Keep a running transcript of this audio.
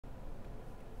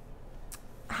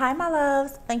Hi, my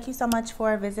loves. Thank you so much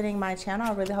for visiting my channel.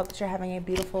 I really hope that you're having a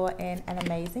beautiful and an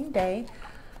amazing day.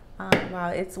 Wow,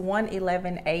 it's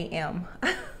 1:11 a.m.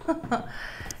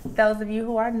 Those of you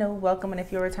who are new, welcome. And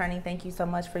if you're returning, thank you so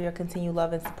much for your continued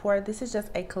love and support. This is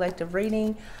just a collective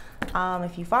reading.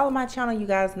 If you follow my channel, you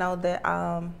guys know that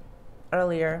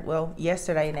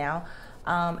yesterday now,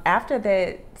 after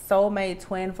that soulmate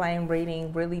twin flame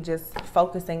reading, really just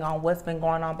focusing on what's been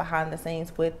going on behind the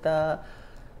scenes with the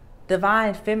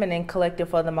Divine Feminine Collective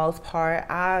for the most part.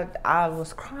 I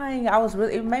was crying.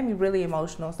 It made me really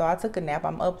emotional. So I took a nap.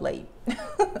 I'm up late.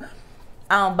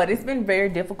 But it's been very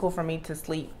difficult for me to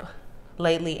sleep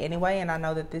lately anyway. And I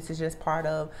know that this is just part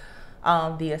of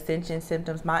the ascension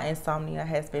symptoms. My insomnia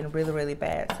has been really, really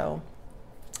bad. So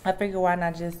I figured why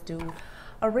not just do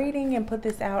a reading and put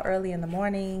this out early in the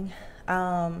morning.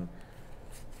 Let's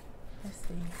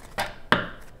see.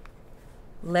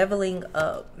 Leveling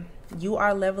up. You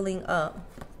are leveling up.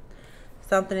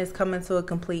 Something is coming to a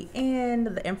complete end.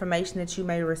 The information that you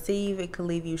may receive, it could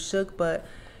leave you shook, but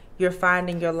you're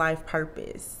finding your life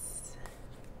purpose.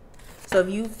 So if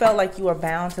you felt like you were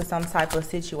bound to some type of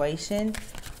situation,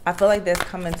 I feel like that's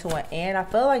coming to an end. I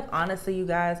feel like, honestly, you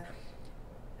guys,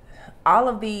 all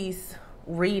of these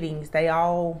readings, they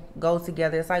all go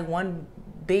together. It's like one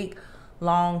big,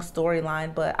 long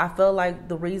storyline, but I feel like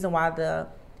the reason why the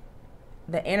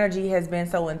energy has been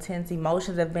so intense,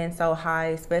 emotions have been so high,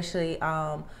 especially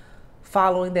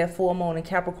following that full moon in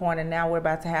Capricorn, and now we're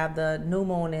about to have the new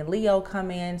moon in Leo come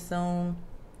in soon.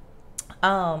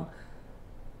 I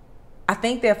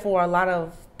think that for a lot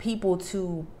of people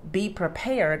to be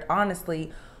prepared,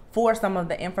 honestly, for some of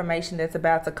the information that's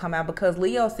about to come out, because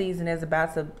Leo season is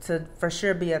about to for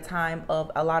sure be a time of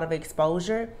a lot of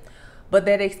exposure. But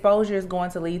that exposure is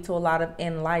going to lead to a lot of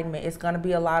enlightenment. It's going to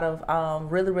be a lot of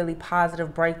really, really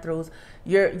positive breakthroughs.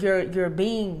 You're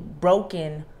being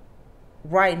broken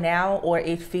right now, or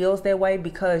it feels that way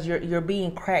because you're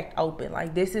being cracked open.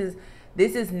 Like this is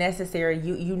necessary.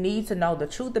 You need to know the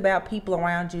truth about people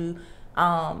around you,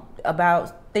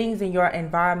 about things in your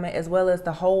environment, as well as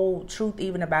the whole truth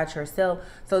even about yourself,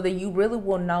 so that you really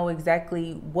will know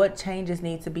exactly what changes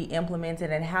need to be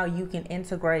implemented and how you can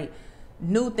integrate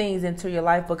new things into your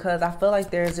life, because I feel like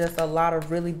there's just a lot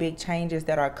of really big changes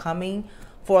that are coming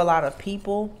for a lot of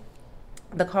people.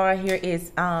 The card here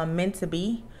is meant to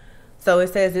be. So it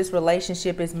says this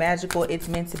relationship is magical. It's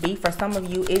meant to be. For some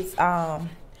of you, it's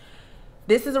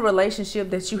this is a relationship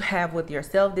that you have with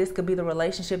yourself. This could be the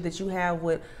relationship that you have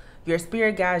with your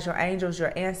spirit guides, your angels,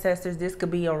 your ancestors. This could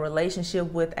be a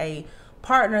relationship with a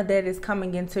partner that is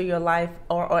coming into your life,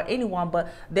 or anyone,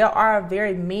 but there are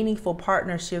very meaningful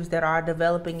partnerships that are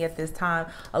developing at this time.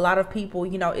 A lot of people,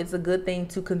 you know, it's a good thing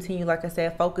to continue, like I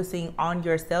said, focusing on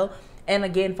yourself, and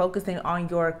again, focusing on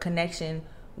your connection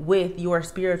with your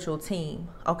spiritual team,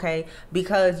 okay?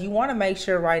 Because you want to make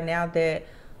sure right now that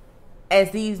as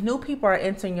these new people are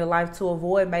entering your life, to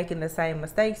avoid making the same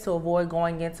mistakes, to avoid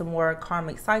going into more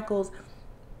karmic cycles,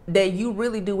 that you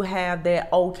really do have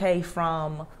that okay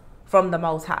from the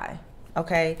Most High,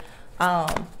 okay?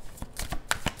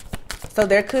 So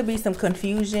there could be some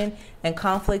confusion and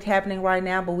conflict happening right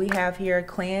now, but we have here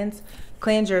cleanse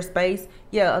your space.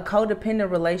 Yeah, a codependent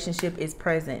relationship is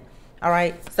present. All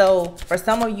right, so for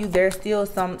some of you, there's still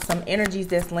some energies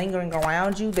that's lingering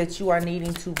around you that you are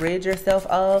needing to rid yourself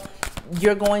of.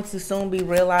 You're going to soon be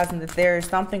realizing that there is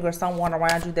something or someone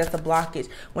around you that's a blockage.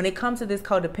 When it comes to this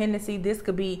codependency, this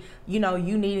could be, you know,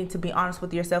 you needing to be honest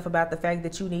with yourself about the fact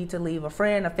that you need to leave a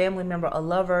friend, a family member, a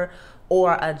lover,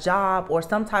 or a job, or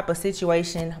some type of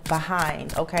situation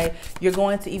behind, okay? You're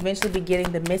going to eventually be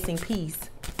getting the missing piece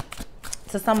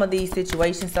to some of these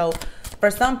situations. So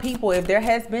for some people, if there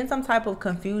has been some type of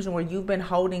confusion where you've been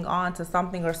holding on to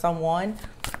something or someone,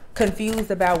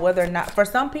 confused about whether or not, for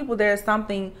some people, there's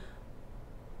something,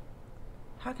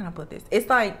 how can I put this? It's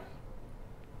like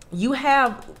you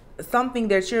have something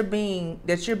that you're being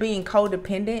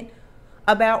codependent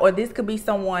about, or this could be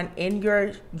someone in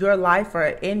your life or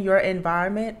in your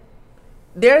environment.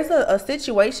 There's a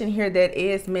situation here that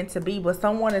is meant to be, but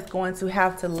someone is going to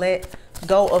have to let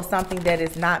go of something that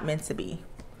is not meant to be.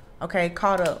 Okay,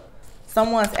 caught up.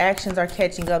 Someone's actions are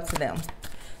catching up to them.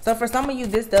 So for some of you,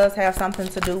 this does have something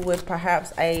to do with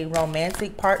perhaps a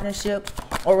romantic partnership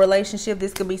or relationship.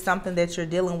 This could be something that you're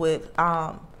dealing with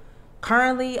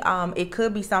currently. It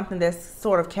could be something that's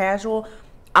sort of casual.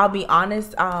 I'll be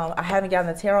honest, I haven't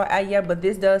gotten the tarot out yet, but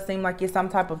this does seem like it's some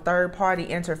type of third-party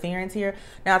interference here.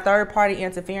 Now, third-party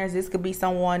interference, this could be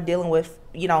someone dealing with,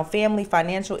 you know, family,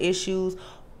 financial issues,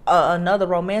 another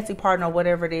romantic partner,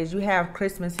 whatever it is. You have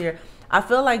Christmas here. I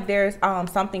feel like there's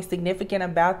something significant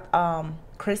about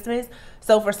Christmas.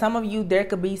 So for some of you, there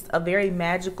could be a very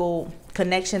magical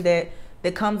connection that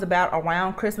comes about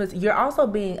around Christmas. You're also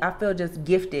being, I feel, just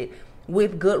gifted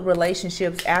with good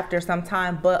relationships after some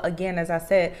time. But again, as I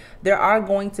said, there are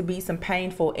going to be some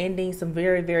painful endings, some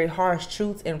very, very harsh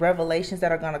truths and revelations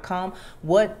that are going to come.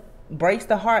 What breaks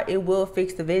the heart, it will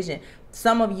fix the vision.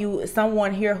 Some of you,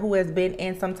 someone here who has been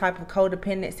in some type of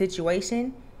codependent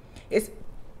situation,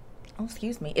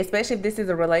 especially if this is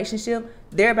a relationship,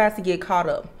 they're about to get caught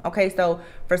up. Okay, so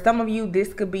for some of you,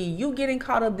 this could be you getting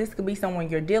caught up. This could be someone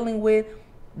you're dealing with.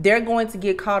 They're going to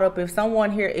get caught up. If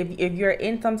someone here, if you're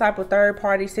in some type of third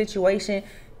party situation,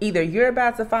 either you're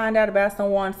about to find out about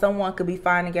someone could be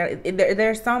finding out.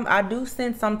 There's some, I do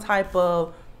sense some type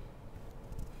of,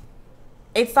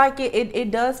 it's like it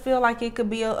does feel like it could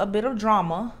be a bit of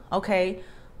drama. Okay.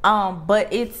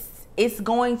 But it's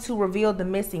going to reveal the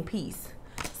missing piece.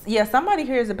 Yeah. Somebody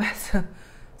here is about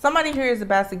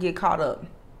to get caught up.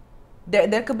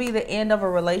 There could be the end of a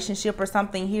relationship or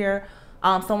something here.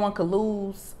 Someone could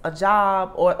lose a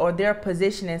job or their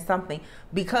position in something,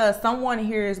 because someone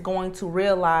here is going to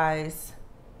realize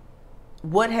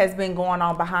what has been going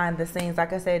on behind the scenes.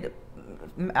 Like I said,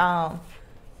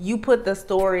 you put the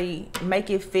story, make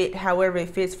it fit however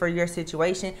it fits for your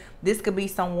situation. This could be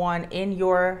someone in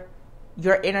your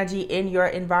energy, in your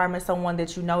environment, someone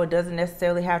that you know. It doesn't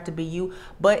necessarily have to be you,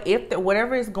 but if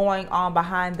whatever is going on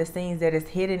behind the scenes that is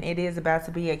hidden, it is about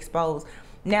to be exposed.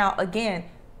 Now, again,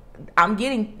 I'm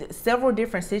getting several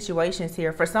different situations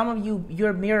here. For some of you,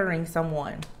 you're mirroring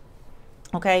someone.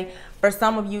 Okay. For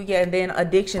some of you, yeah, and then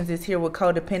addictions is here with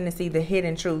codependency, the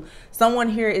hidden truth. Someone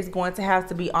here is going to have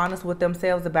to be honest with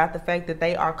themselves about the fact that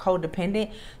they are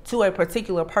codependent to a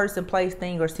particular person, place,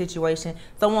 thing, or situation.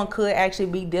 Someone could actually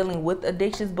be dealing with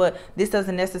addictions, but this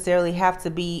doesn't necessarily have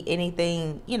to be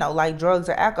anything, you know, like drugs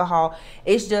or alcohol.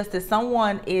 It's just that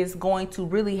someone is going to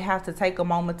really have to take a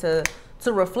moment to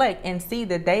reflect and see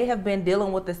that they have been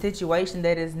dealing with a situation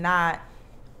that is not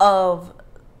of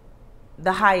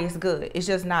the highest good. It's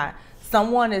just not.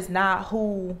 Someone is not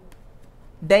who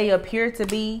they appear to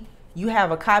be. You have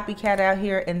a copycat out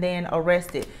here and then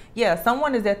arrested. Yeah,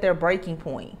 someone is at their breaking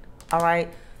point. All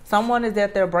right. Someone is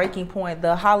at their breaking point.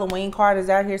 The Halloween card is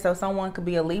out here. So someone could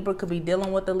be a Libra, could be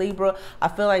dealing with a Libra. I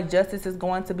feel like justice is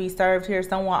going to be served here.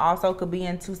 Someone also could be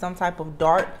into some type of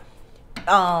dark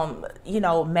you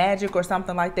know, magic or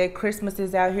something like that. Christmas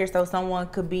is out here, so someone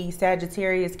could be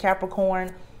Sagittarius,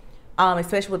 Capricorn,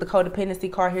 especially with the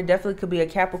codependency card here. Definitely could be a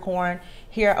Capricorn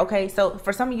here. Okay, so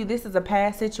for some of you, this is a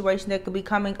past situation that could be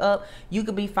coming up. You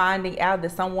could be finding out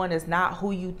that someone is not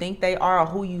who you think they are or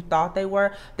who you thought they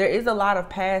were. There is a lot of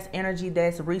past energy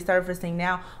that's resurfacing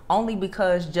now, only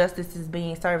because justice is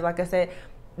being served. Like I said,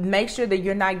 make sure that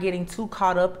you're not getting too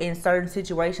caught up in certain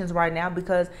situations right now,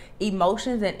 because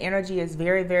emotions and energy is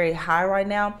very, very high right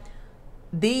now.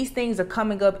 These things are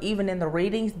coming up even in the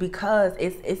readings, because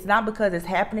it's not because it's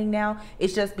happening now.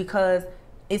 It's just because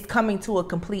it's coming to a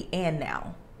complete end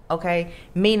now. Okay.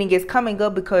 Meaning it's coming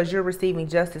up because you're receiving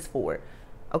justice for it.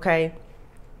 Okay.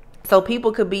 So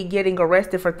people could be getting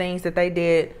arrested for things that they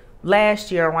did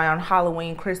last year around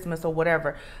Halloween, Christmas, or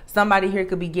whatever. Somebody here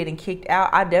could be getting kicked out.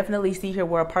 I definitely see here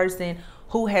where a person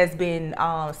who has been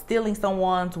stealing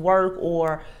someone's work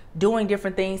or doing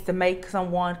different things to make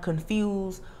someone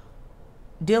confused,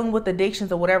 dealing with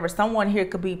addictions or whatever, someone here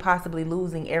could be possibly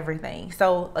losing everything.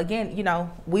 So again, you know,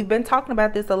 we've been talking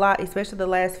about this a lot, especially the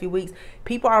last few weeks.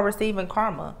 People are receiving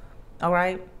karma. All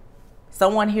right.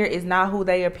 Someone here is not who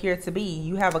they appear to be.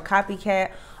 You have a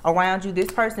copycat around you. This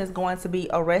person is going to be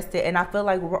arrested. And I feel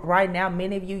like right now,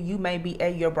 many of you, you may be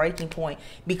at your breaking point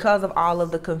because of all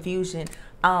of the confusion.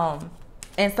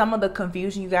 And some of the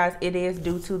confusion, you guys, it is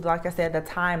due to, like I said, the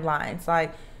timelines.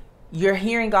 Like, you're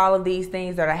hearing all of these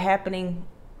things that are happening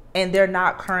and they're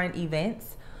not current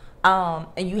events.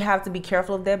 And you have to be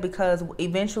careful of that, because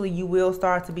eventually you will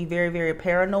start to be very, very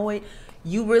paranoid.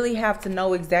 You really have to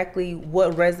know exactly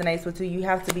what resonates with you. You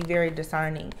have to be very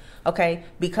discerning, okay?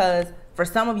 Because for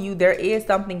some of you, there is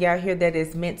something out here that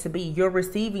is meant to be. You're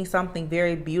receiving something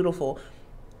very beautiful.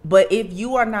 But if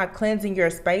you are not cleansing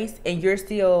your space and you're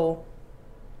still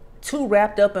too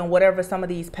wrapped up in whatever some of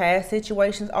these past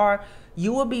situations are,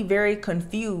 you will be very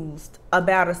confused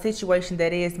about a situation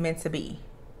that is meant to be.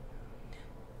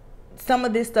 Some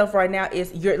of this stuff right now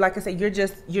is, like I said, you're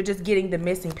just getting the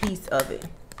missing piece of it.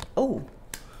 Oh,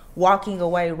 walking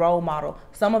away, role model.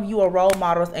 Some of you are role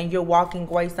models and you're walking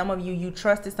away. Some of you, you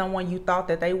trusted someone, you thought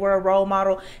that they were a role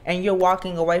model, and you're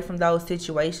walking away from those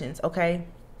situations. Okay.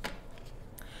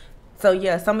 So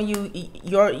yeah, some of you,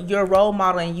 your role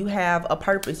model, and you have a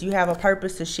purpose. You have a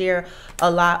purpose to share a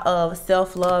lot of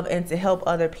self-love and to help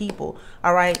other people.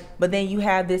 All right. But then you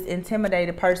have this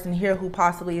intimidated person here who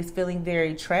possibly is feeling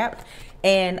very trapped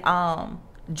and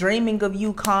dreaming of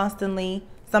you constantly.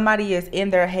 Somebody is in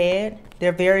their head.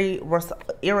 They're very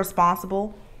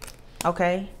irresponsible.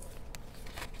 Okay.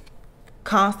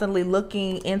 Constantly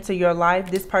looking into your life.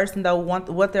 This person though,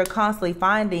 what they're constantly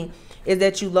finding is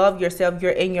that you love yourself,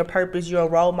 you're in your purpose, you're a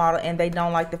role model, and they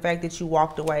don't like the fact that you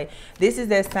walked away. This is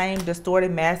that same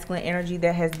distorted masculine energy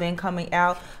that has been coming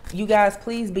out. You guys,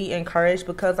 please be encouraged,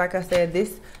 because like I said,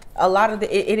 a lot of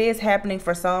it is happening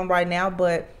for some right now,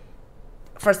 but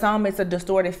for some it's a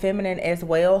distorted feminine as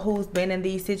well who's been in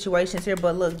these situations here.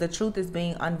 But look, the truth is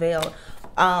being unveiled.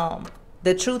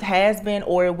 The truth has been,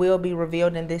 or it will be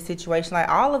revealed in this situation. Like,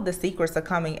 all of the secrets are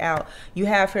coming out. You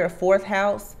have here a 4th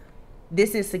house.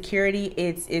 This is security.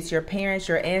 It's your parents,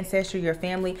 your ancestry, your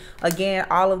family. Again,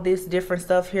 all of this different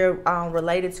stuff here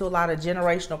related to a lot of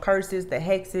generational curses, the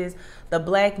hexes, the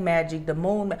black magic, the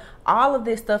moon. All of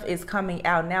this stuff is coming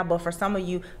out now. But for some of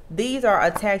you, these are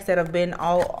attacks that have been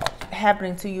all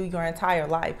happening to you your entire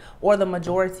life, or the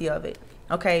majority of it.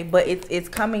 Okay, but it's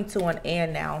coming to an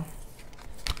end now.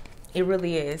 It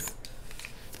really is.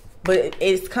 But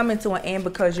it's coming to an end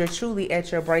because you're truly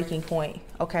at your breaking point.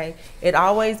 Okay. It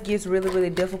always gets really,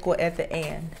 really difficult at the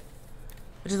end,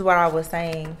 which is what I was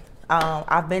saying.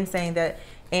 I've been saying that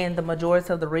in the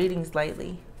majority of the readings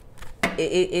lately.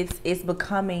 It's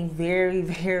becoming very,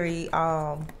 very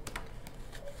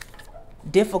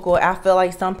difficult. I feel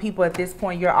like some people at this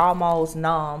point, you're almost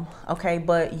numb. Okay.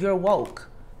 But you're woke.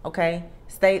 Okay.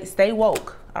 Stay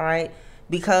woke. All right.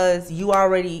 Because you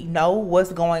already know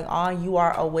what's going on. You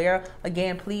are aware.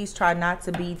 Again, please try not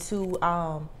to be too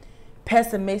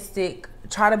pessimistic.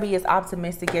 Try to be as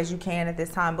optimistic as you can at this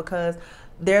time, because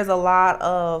there's a lot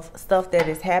of stuff that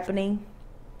is happening.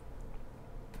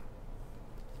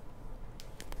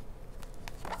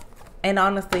 And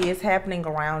honestly, it's happening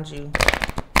around you.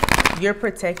 You're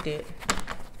protected.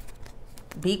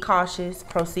 Be cautious.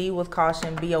 Proceed with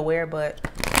caution. Be aware. But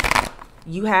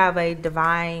you have a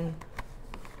divine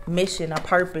mission, a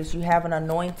purpose. You have an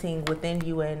anointing within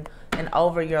you and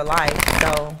over your life.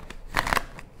 So,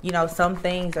 you know, some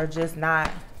things are just not,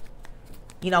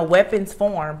 you know, weapons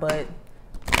form, but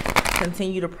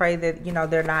continue to pray that, you know,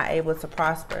 they're not able to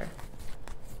prosper.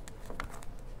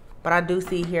 But I do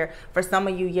see here, for some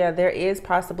of you, yeah, there is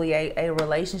possibly a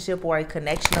relationship or a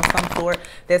connection of some sort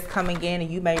that's coming in,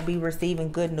 and you may be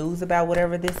receiving good news about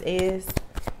whatever this is.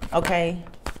 Okay.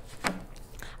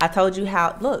 I told you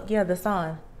how, look, yeah, the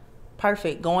sun.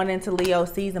 Perfect. Going into Leo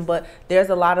season, but there's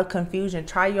a lot of confusion.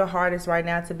 Try your hardest right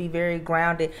now to be very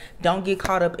grounded. Don't get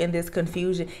caught up in this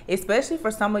confusion, especially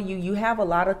for some of you. You have a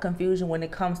lot of confusion when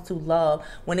it comes to love.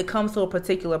 When it comes to a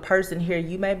particular person here,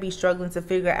 you may be struggling to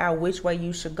figure out which way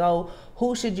you should go.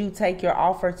 Who should you take your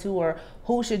offer to, or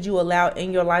who should you allow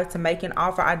in your life to make an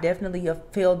offer? I definitely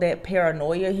feel that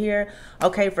paranoia here.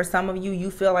 Okay, for some of you, you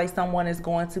feel like someone is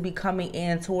going to be coming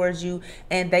in towards you,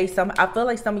 and I feel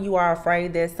like some of you are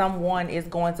afraid that someone is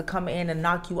going to come in and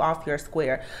knock you off your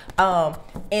square.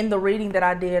 In the reading that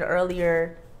I did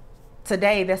earlier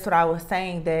today, that's what I was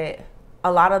saying, that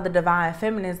a lot of the divine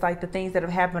feminines, like the things that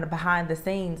have happened behind the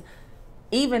scenes,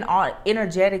 even on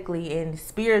energetically and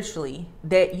spiritually,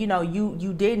 that, you know,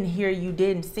 you didn't hear, you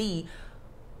didn't see,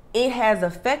 it has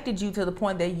affected you to the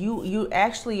point that you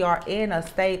actually are in a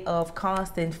state of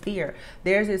constant fear.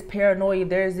 There's this paranoia,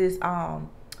 there's this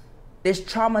this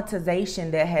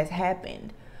traumatization that has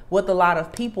happened with a lot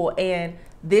of people. And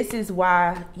this is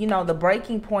why, you know, the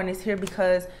breaking point is here,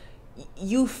 because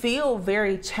you feel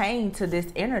very chained to this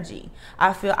energy.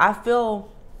 I feel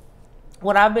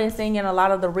what I've been seeing in a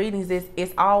lot of the readings is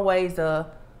it's always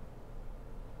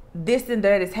this and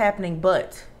that is happening,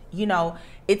 but, you know,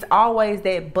 it's always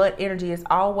that but energy is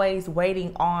always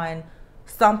waiting on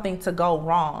something to go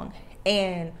wrong.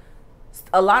 And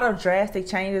a lot of drastic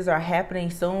changes are happening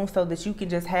soon, so that you can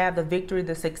just have the victory,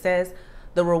 the success,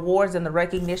 the rewards, and the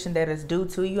recognition that is due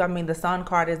to you. I mean, the Sun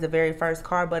card is the very first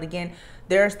card, but again,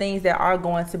 there's things that are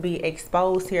going to be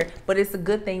exposed here, but it's a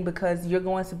good thing, because you're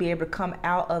going to be able to come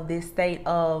out of this state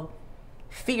of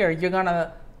fear. You're going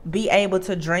to be able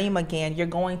to dream again. You're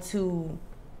going to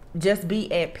just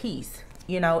be at peace.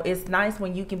 You know, it's nice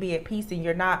when you can be at peace and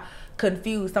you're not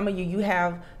confused. Some of you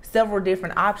have several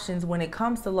different options when it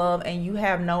comes to love, and you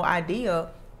have no idea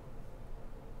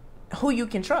who you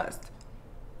can trust.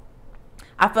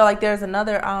 I feel like there's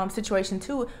another situation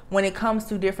too when it comes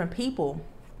to different people.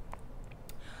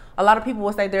 A lot of people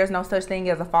will say there's no such thing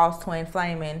as a false twin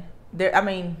flame. And there, I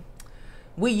mean,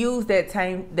 we use that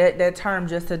term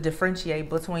just to differentiate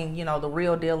between, you know, the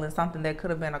real deal and something that could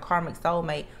have been a karmic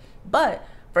soulmate. But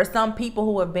for some people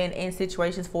who have been in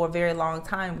situations for a very long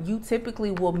time, you typically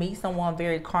will meet someone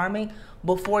very karmic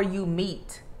before you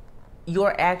meet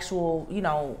your actual, you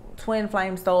know, twin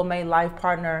flame, soulmate, life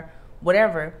partner,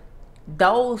 whatever.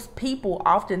 Those people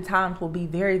oftentimes will be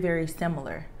very, very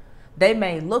similar. They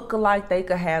may look alike. They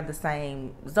could have the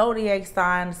same zodiac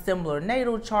sign, similar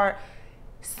natal chart.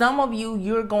 Some of you,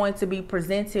 you're going to be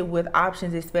presented with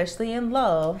options, especially in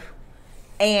love,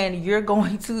 and you're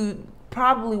going to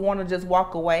probably want to just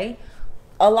walk away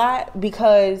a lot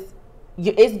because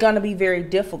it's going to be very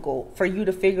difficult for you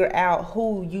to figure out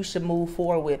who you should move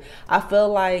forward with. I feel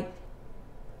like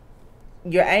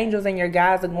your angels and your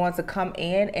guides are going to come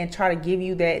in and try to give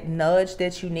you that nudge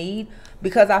that you need,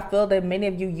 because I feel that many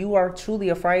of you, you are truly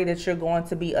afraid that you're going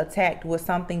to be attacked with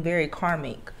something very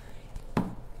karmic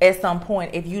at some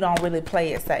point if you don't really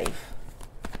play it safe.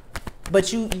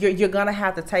 But you're going to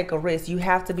have to take a risk. You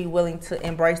have to be willing to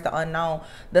embrace the unknown.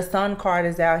 The Sun card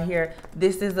is out here.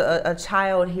 This is a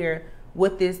child here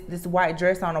with this white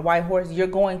dress on a white horse. You're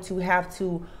going to have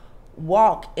to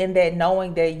walk in that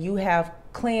knowing that you have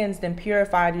cleansed and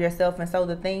purified yourself, and so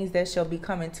the things that shall be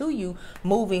coming to you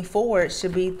moving forward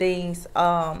should be things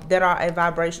that are a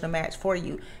vibrational match for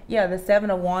you. Yeah, the Seven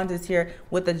of Wands is here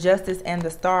with the Justice and the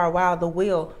Star. Wow, the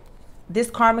Wheel. This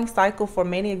karmic cycle for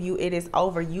many of you, it is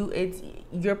over.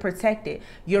 You're protected.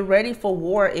 You're ready for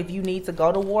war if you need to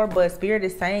go to war, but Spirit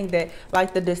is saying that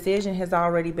like the decision has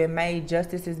already been made.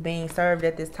 Justice is being served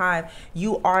at this time.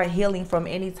 You are healing from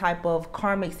any type of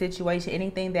karmic situation,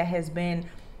 anything that has been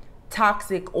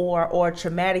toxic or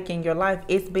traumatic in your life.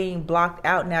 It's being blocked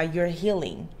out now. You're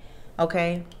healing.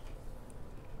 Okay,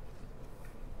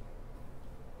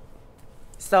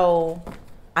 so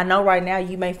I know right now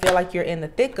you may feel like you're in the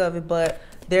thick of it, but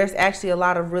there's actually a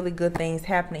lot of really good things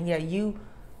happening. Yeah,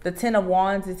 the Ten of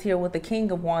Wands is here with the King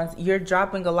of Wands. You're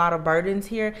dropping a lot of burdens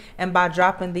here, and by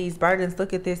dropping these burdens,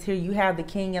 look at this here, you have the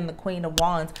King and the Queen of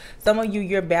Wands. Some of you,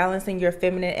 you're balancing your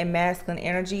feminine and masculine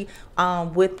energy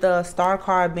with the Star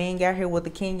card being out here with the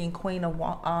King and Queen of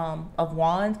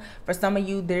Wands. For some of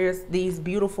you, there's these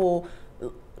beautiful,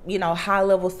 you know,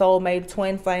 high-level soulmate,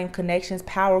 twin flame connections,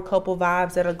 power couple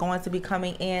vibes that are going to be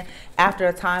coming in after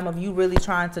a time of you really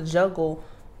trying to juggle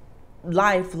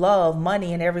life, love,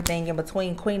 money, and everything in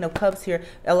between. Queen of Cups here.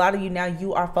 A lot of you now,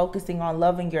 you are focusing on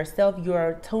loving yourself.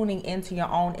 You're tuning into your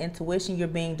own intuition. You're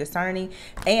being discerning,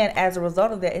 and as a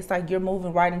result of that, it's like you're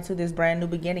moving right into this brand new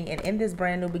beginning. And in this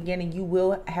brand new beginning, you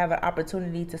will have an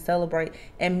opportunity to celebrate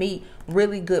and meet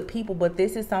really good people. But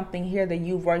this is something here that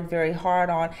you've worked very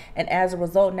hard on, and as a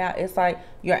result, now it's like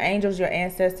your angels, your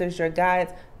ancestors, your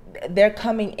guides, they're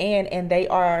coming in and they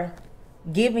are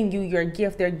giving you your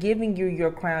gift. They're giving you your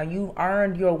crown. You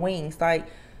earned your wings. Like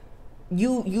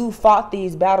you fought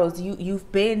these battles.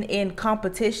 You've been in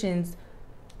competitions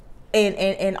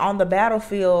and on the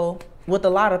battlefield with a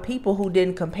lot of people who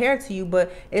didn't compare to you,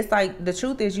 but it's like the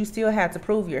truth is you still had to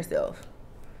prove yourself.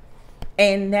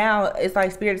 And now it's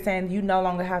like Spirit is saying you no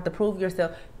longer have to prove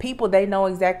yourself. People, they know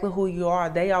exactly who you are.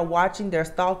 They are watching, they're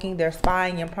stalking, they're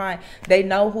spying and prying. They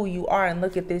know who you are. And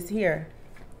look at this here.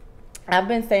 I've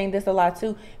been saying this a lot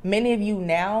too. Many of you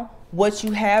now, what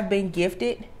you have been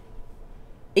gifted,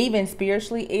 even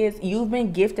spiritually, is you've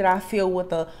been gifted, I feel,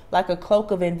 with a cloak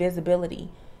of invisibility.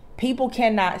 People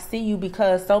cannot see you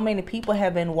because so many people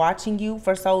have been watching you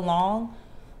for so long,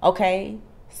 okay?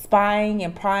 Spying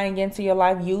and prying into your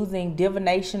life, using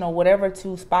divination or whatever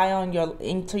to spy on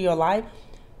into your life.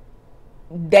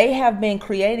 They have been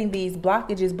creating these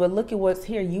blockages, but look at what's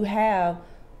here. You have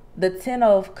the Ten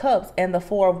of Cups and the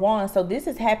Four of Wands. So this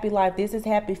is happy life. This is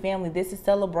happy family. This is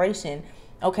celebration.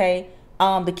 Okay.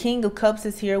 The King of Cups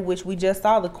is here, which we just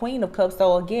saw, the Queen of Cups.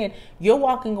 So again, you're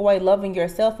walking away loving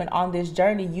yourself, and on this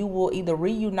journey, you will either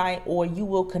reunite or you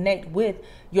will connect with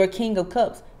your King of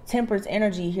Cups. Temperance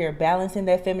energy here, balancing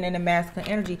that feminine and masculine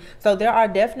energy. So there are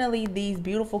definitely these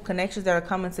beautiful connections that are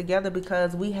coming together,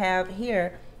 because we have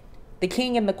here the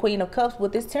King and the Queen of Cups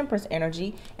with this Temperance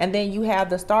energy. And then you have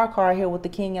the Star card here with the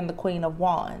King and the Queen of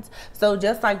Wands. So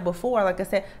just like before, like I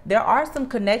said, there are some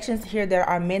connections here that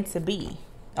are meant to be.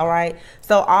 All right.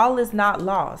 So all is not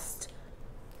lost.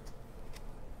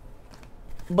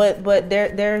 But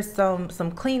there's some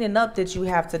cleaning up that you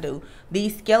have to do.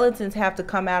 These skeletons have to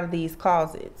come out of these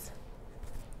closets.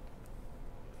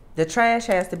 The trash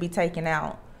has to be taken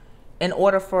out in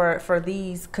order for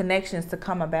these connections to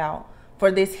come about, for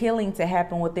this healing to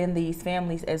happen within these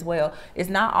families as well. It's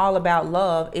not all about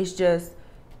love. It's just,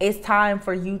 it's time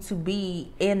for you to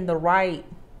be in the right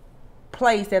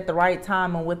place at the right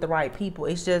time and with the right people.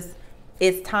 It's just,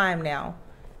 It's time now.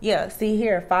 Yeah, see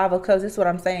here, 5 of Cups. This is what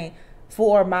I'm saying.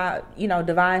 For my,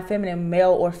 divine feminine,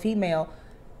 male or female,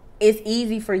 it's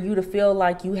easy for you to feel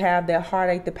like you have that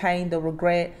heartache, the pain, the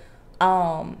regret,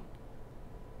 or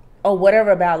whatever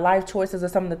about life choices or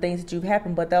some of the things that you've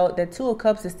happened. But though the 2 of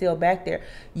Cups is still back there,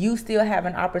 you still have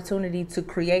an opportunity to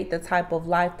create the type of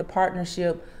life, the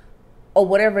partnership, or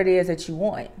whatever it is that you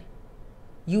want.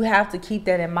 You have to keep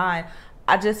that in mind.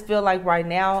 I just feel like right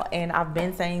now, and I've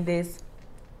been saying this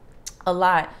a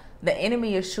lot, the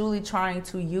enemy is truly trying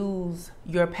to use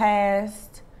your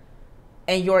past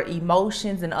and your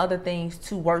emotions and other things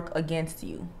to work against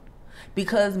you.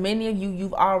 Because many of you,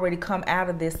 you've already come out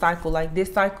of this cycle. Like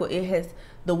this cycle,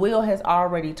 the wheel has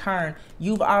already turned.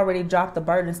 You've already dropped the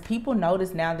burdens. People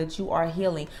notice now that you are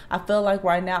healing. I feel like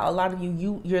right now, a lot of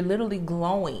you're literally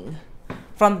glowing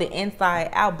from the inside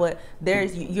out, but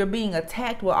you're being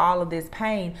attacked with all of this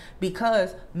pain,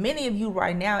 because many of you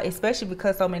right now, especially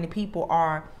because so many people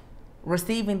are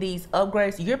receiving these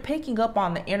upgrades, you're picking up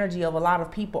on the energy of a lot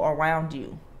of people around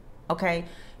you. Okay,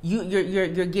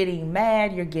 you're getting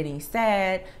mad, you're getting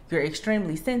sad, you're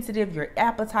extremely sensitive, your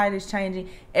appetite is changing,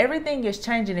 everything is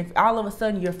changing. If all of a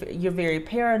sudden you're very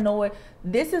paranoid,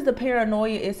 this is the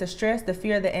paranoia, it's the stress, the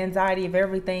fear, the anxiety of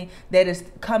everything that is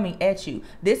coming at you.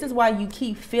 This is why you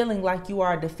keep feeling like you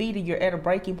are defeated, you're at a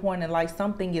breaking point, and like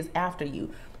something is after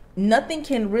you. Nothing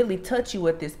can really touch you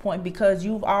at this point because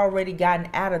you've already gotten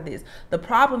out of this. The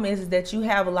problem is that you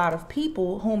have a lot of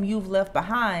people whom you've left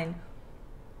behind.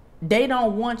 They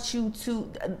don't want you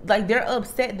to, like, they're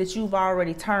upset that you've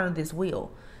already turned this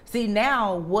wheel. See,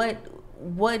 now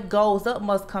what goes up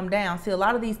must come down. See, a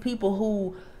lot of these people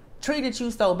who treated you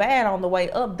so bad on the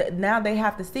way up, now they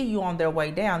have to see you on their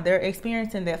way down. They're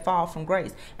experiencing that fall from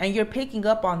grace, and you're picking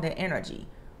up on their energy.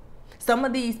 Some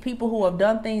of these people who have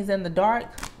done things in the dark,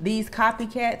 these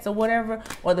copycats or whatever,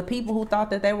 or the people who thought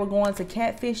that they were going to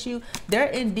catfish you, they're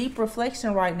in deep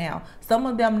reflection right now. Some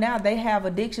of them now, they have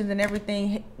addictions and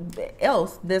everything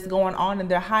else that's going on, and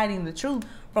they're hiding the truth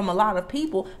from a lot of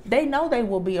people. They know they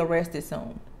will be arrested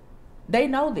soon. They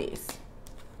know this.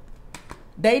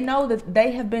 They know that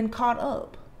they have been caught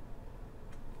up.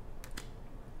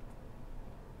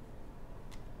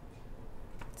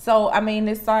 So, I mean,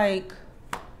 it's like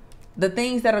the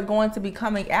things that are going to be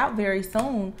coming out very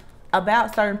soon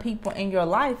about certain people in your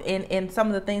life, and some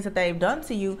of the things that they've done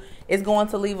to you is going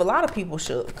to leave a lot of people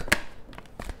shook.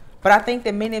 But I think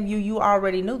that many of you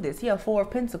already knew this. Yeah, 4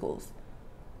 of Pentacles.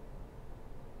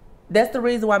 That's the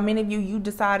reason why many of you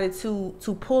decided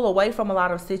to pull away from a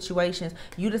lot of situations.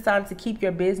 You decided to keep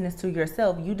your business to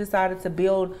yourself. You decided to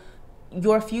build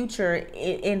your future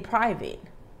in private.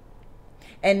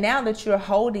 And now that you're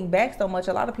holding back so much,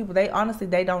 a lot of people,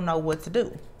 they don't know what to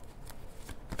do.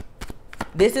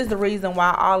 This is the reason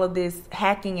why all of this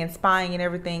hacking and spying and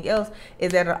everything else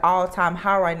is at an all-time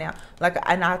high right now.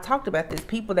 And I talked about this.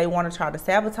 People, they want to try to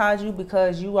sabotage you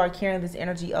because you are carrying this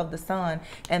energy of the Sun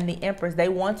and the Empress. They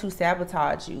want to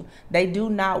sabotage you. They do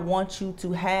not want you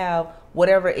to have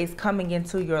whatever is coming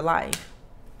into your life.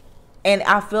 And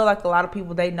I feel like a lot of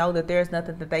people, they know that there's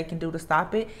nothing that they can do to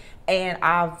stop it. And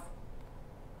I've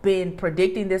been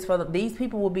predicting this for them. These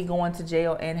people will be going to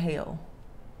jail and hell,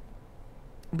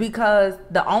 because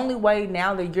the only way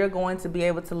now that you're going to be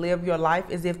able to live your life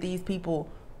is if these people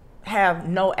have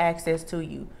no access to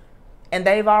you. And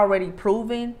they've already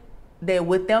proven that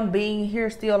with them being here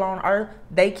still on earth,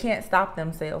 they can't stop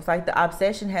themselves. Like, the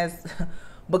obsession has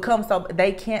become so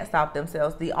they can't stop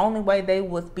themselves. The only way they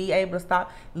would be able to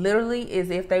stop literally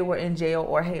is if they were in jail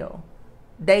or hell.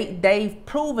 They've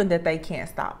proven that they can't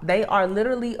stop. They are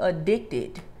literally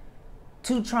addicted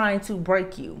to trying to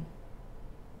break you.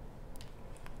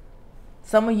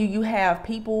 Some of you have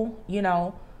people, it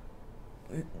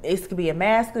could be a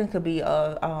masculine, it could be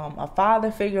a father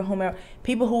figure, whomever.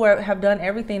 People who have done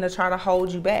everything to try to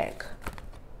hold you back.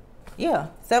 Yeah,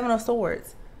 7 of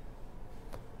Swords.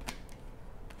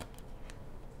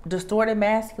 Distorted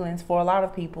masculines for a lot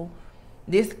of people.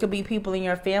 This could be people in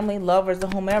your family, lovers, or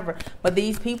whomever. But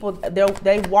these people,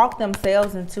 they walk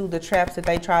themselves into the traps that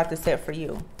they tried to set for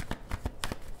you.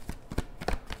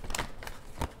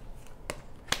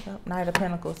 Knight of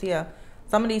Pentacles, yeah.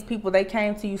 Some of these people, they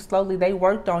came to you slowly. They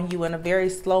worked on you in a very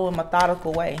slow and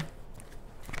methodical way.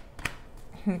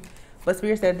 But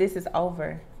Spirit said this is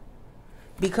over.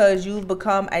 Because you've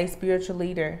become a spiritual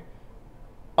leader,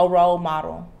 a role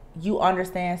model. You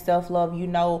understand self-love. You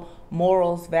know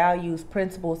morals, values,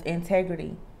 principles,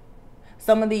 integrity.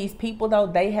 Some of these people, though,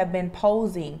 they have been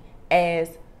posing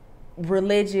as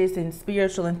religious and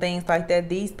spiritual and things like that.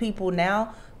 These people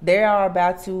now, they are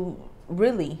about to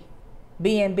really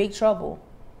be in big trouble.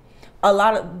 A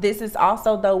lot of this is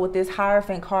also, though, with this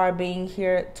Hierophant card being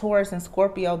here, Taurus and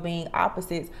Scorpio being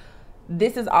opposites,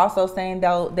 this is also saying,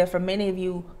 though, that for many of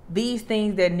you, these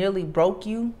things that nearly broke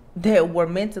you, that were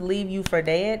meant to leave you for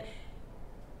dead,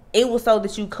 it was so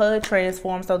that you could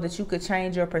transform, so that you could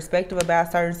change your perspective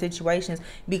about certain situations,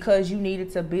 because you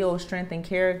needed to build strength and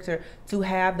character to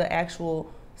have the actual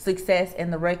success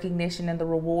and the recognition and the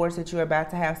rewards that you're about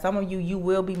to have. Some of you, you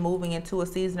will be moving into a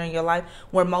season in your life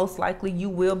where most likely you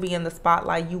will be in the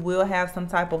spotlight. You will have some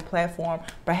type of platform.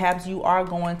 Perhaps you are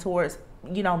going towards,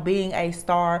 you know, being a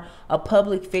star, a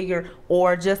public figure,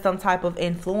 or just some type of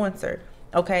influencer.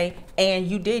 Okay. And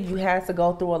you had to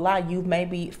go through a lot. You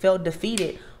maybe felt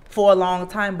defeated for a long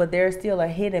time, but there's still a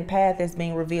hidden path that's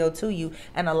being revealed to you.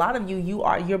 And a lot of you,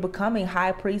 you're becoming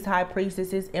high priests, high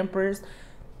priestesses,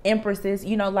 empresses,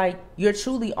 you know, like you're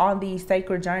truly on these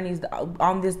sacred journeys,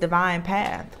 on this divine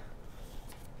path.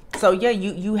 So yeah,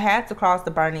 you had to cross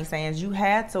the burning sands. You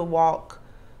had to walk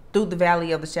through the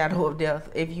valley of the shadow of death.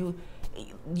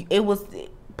 It was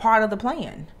part of the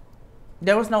plan.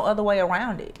 There was no other way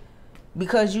around it,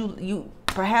 because you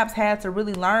perhaps had to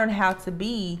really learn how to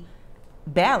be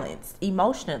balanced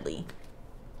emotionally.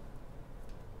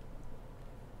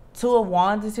 Two of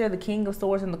Wands is here, the King of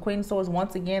Swords and the Queen of Swords.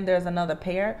 Once again, there's another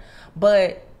pair.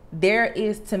 But there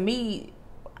is, to me,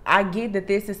 I get that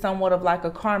this is somewhat of like a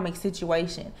karmic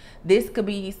situation. This could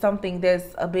be something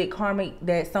that's a bit karmic,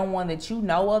 that someone that you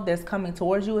know of that's coming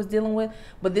towards you is dealing with.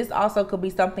 But this also could be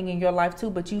something in your life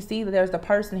too. But you see that there's the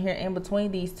person here in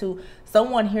between these two.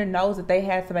 Someone here knows that they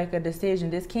had to make a decision.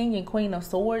 This King and Queen of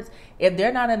Swords, if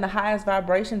they're not in the highest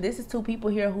vibration, this is two people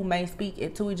here who may speak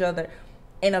it to each other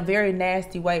in a very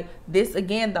nasty way. This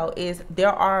again, though, is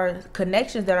there are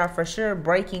connections that are for sure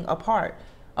breaking apart.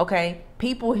 Okay,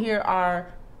 people here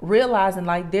are realizing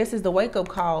like this is the wake-up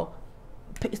call.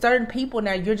 Certain people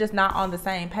now, you're just not on the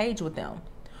same page with them.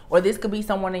 Or this could be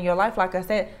someone in your life, like I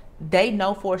said, they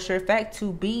know for a sure fact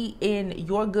to be in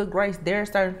your good grace, there are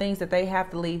certain things that they have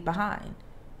to leave behind.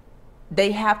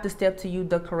 They have to step to you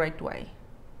the correct way.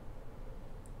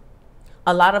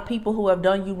 A lot of people who have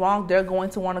done you wrong, they're going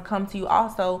to want to come to you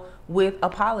also with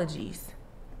apologies.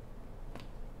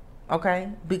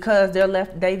 Okay? Because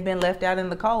they've been left out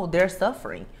in the cold. They're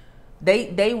suffering.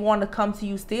 They want to come to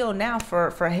you still now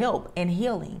for help and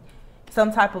healing,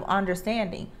 some type of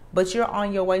understanding. But you're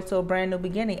on your way to a brand new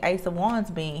beginning. Ace of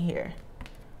Wands being here.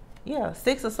 Yeah,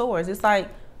 Six of Swords. It's like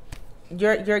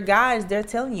your guides, they're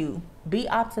telling you, be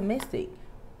optimistic.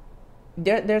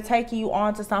 They're taking you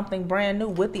on to something brand new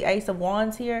with the Ace of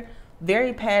Wands here.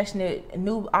 Very passionate,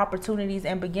 new opportunities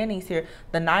and beginnings here.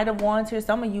 The Knight of Wands here.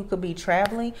 Some of you could be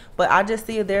traveling, but I just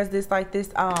see there's this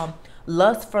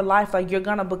lust for life. Like you're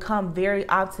gonna become very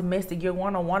optimistic. You're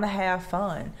gonna want to have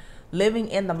fun, living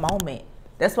in the moment.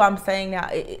 That's why I'm saying now,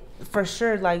 for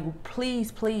sure, like,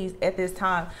 please, at this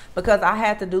time, because I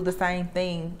had to do the same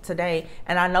thing today.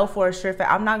 And I know for a sure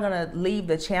fact, I'm not going to leave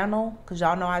the channel, because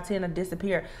y'all know I tend to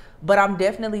disappear. But I'm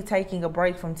definitely taking a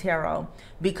break from tarot,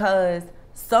 because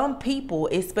some people,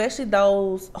 especially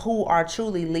those who are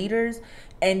truly leaders,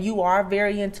 and you are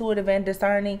very intuitive and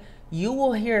discerning, you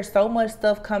will hear so much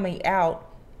stuff coming out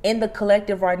in the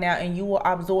collective right now, and you will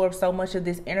absorb so much of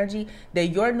this energy that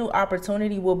your new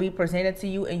opportunity will be presented to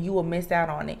you and you will miss out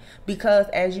on it. Because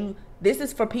this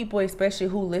is for people especially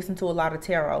who listen to a lot of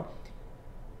tarot.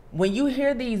 When you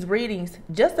hear these readings,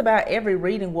 just about every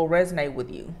reading will resonate with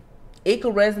you. It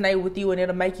could resonate with you and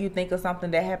it'll make you think of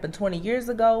something that happened 20 years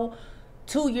ago,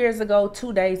 2 years ago,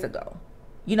 2 days ago.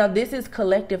 You know, this is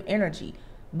collective energy.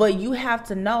 But you have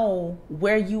to know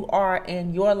where you are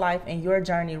in your life and your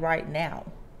journey right now.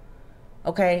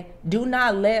 Okay, do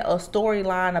not let a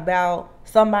storyline about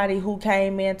somebody who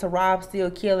came in to rob,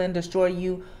 steal, kill, and destroy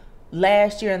you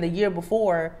last year and the year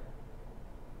before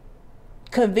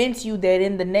convince you that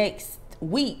in the next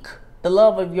week, the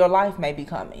love of your life may be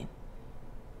coming.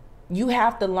 You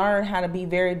have to learn how to be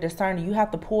very discerning. You have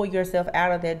to pull yourself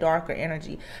out of that darker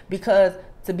energy. Because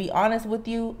to be honest with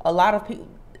you, a lot of people,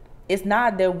 it's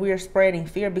not that we're spreading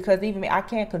fear, because even me, I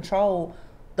can't control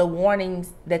the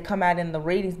warnings that come out in the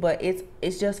readings, but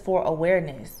it's just for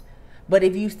awareness. But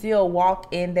if you still walk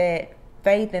in that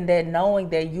faith and that knowing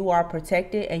that you are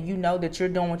protected and you know that you're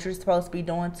doing what you're supposed to be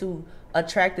doing to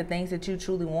attract the things that you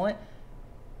truly want,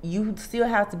 you still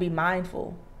have to be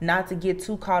mindful not to get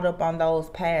too caught up on those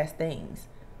past things.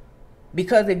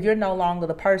 Because if you're no longer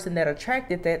the person that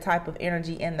attracted that type of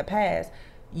energy in the past,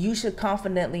 you should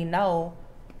confidently know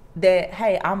that,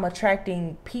 hey, I'm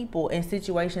attracting people in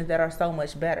situations that are so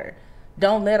much better.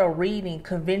 Don't let a reading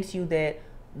convince you that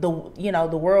the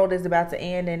world is about to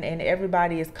end and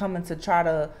everybody is coming to try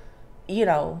to,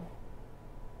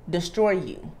 destroy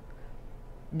you.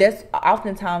 That's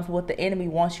oftentimes what the enemy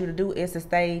wants you to do, is to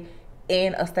stay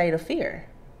in a state of fear.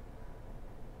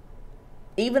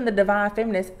 Even the divine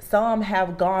feminists, some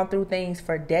have gone through things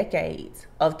for decades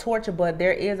of torture, but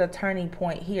there is a turning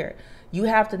point here. You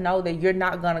have to know that you're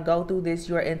not going to go through this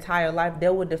your entire life.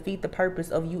 That would defeat the purpose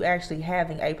of you actually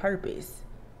having a purpose.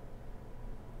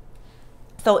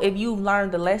 So if you've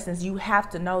learned the lessons, you have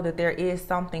to know that there is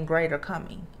something greater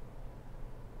coming.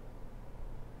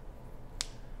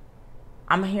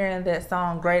 I'm hearing that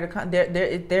song, greater.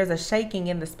 There's a shaking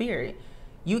in the spirit.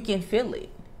 You can feel it.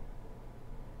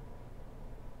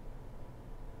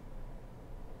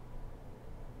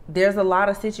 There's a lot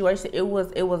of situations. It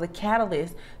was a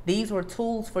catalyst. These were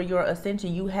tools for your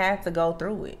ascension. You had to go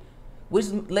through it, which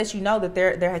lets you know that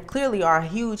there clearly are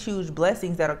huge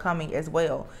blessings that are coming as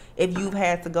well. If you've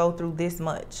had to go through this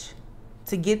much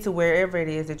to get to wherever it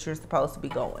is that you're supposed to be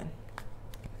going.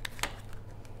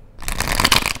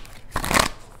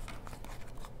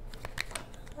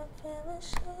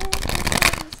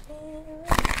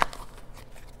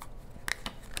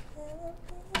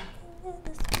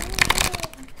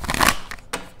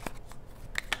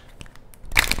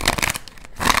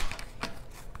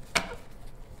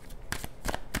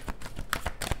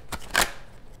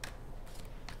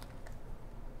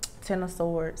 Ten of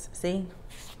Swords. See?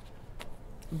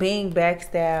 Being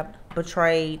backstabbed,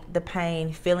 betrayed, the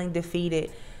pain, feeling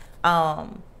defeated,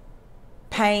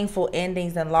 painful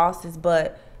endings and losses.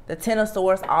 But the Ten of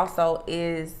Swords also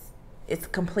is, it's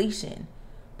completion.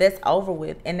 That's over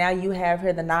with. And now you have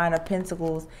here the Nine of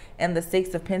Pentacles and the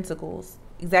Six of Pentacles.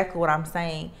 Exactly what I'm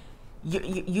saying.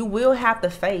 You will have to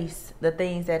face the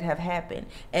things that have happened,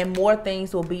 and more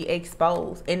things will be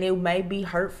exposed, and it may be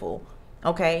hurtful.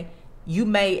 Okay? You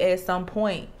may at some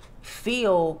point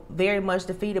feel very much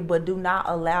defeated, but do not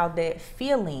allow that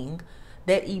feeling,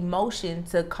 that emotion,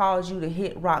 to cause you to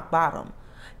hit rock bottom.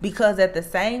 Because at the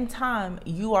same time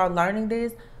you are learning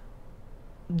this,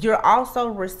 you're also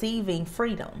receiving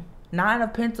freedom. Nine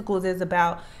of Pentacles is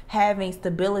about having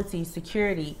stability,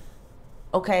 security,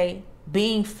 okay?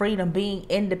 Being freedom, being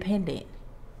independent.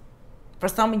 For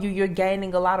some of you, you're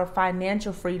gaining a lot of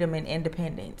financial freedom and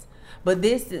independence. But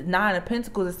this Nine of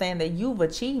Pentacles is saying that you've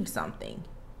achieved something.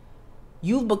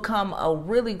 You've become a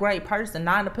really great person.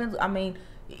 Nine of Pentacles, I mean,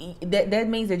 that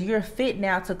means that you're fit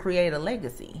now to create a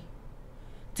legacy,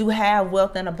 to have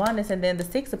wealth and abundance. And then the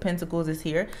Six of Pentacles is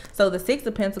here. So the Six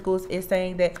of Pentacles is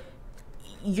saying that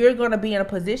you're going to be in a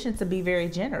position to be very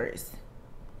generous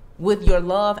with your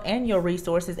love and your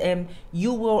resources. And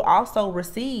you will also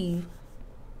receive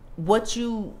what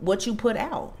you put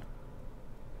out.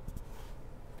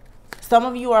 Some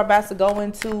of you are about to go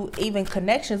into even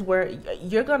connections where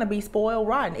you're going to be spoiled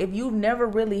rotten. If you've never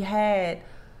really had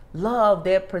love,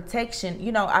 that protection,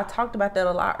 you know, I talked about that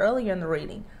a lot earlier in the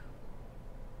reading.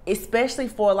 Especially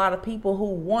for a lot of people who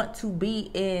want to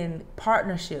be in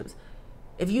partnerships.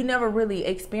 If you never really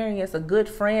experienced a good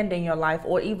friend in your life,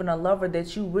 or even a lover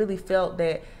that you really felt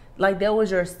that like that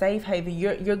was your safe haven,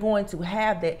 you're going to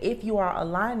have that if you are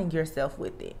aligning yourself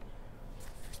with it.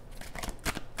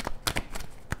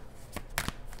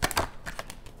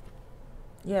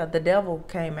 Yeah, the Devil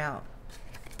came out.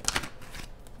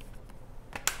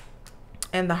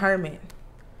 And the Hermit.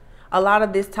 A lot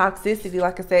of this toxicity,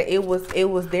 like I said, it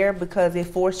was there because it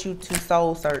forced you to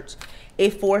soul search.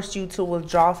 It forced you to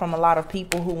withdraw from a lot of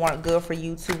people who weren't good for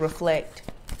you, to reflect,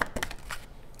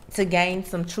 to gain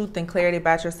some truth and clarity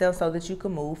about yourself so that you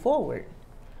can move forward.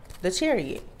 The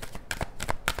Chariot.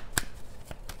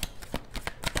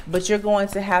 But you're going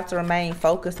to have to remain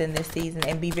focused in this season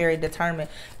and be very determined,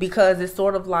 because it's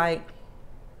sort of like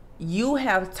you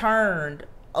have turned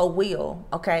a wheel,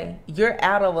 okay? You're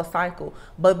out of a cycle,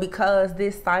 but because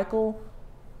this cycle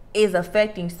is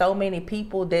affecting so many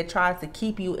people that try to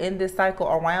keep you in this cycle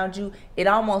around you, it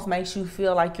almost makes you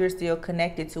feel like you're still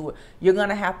connected to it. You're going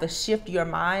to have to shift your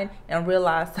mind and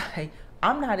realize, like,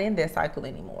 I'm not in that cycle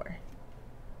anymore.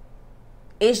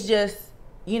 It's just,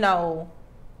 you know,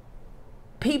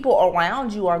 people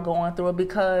around you are going through it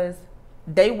because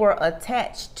they were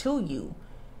attached to you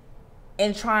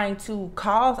and trying to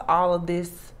cause all of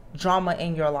this drama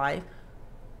in your life.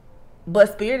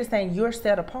 But Spirit is saying you're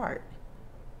set apart.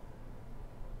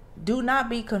 Do not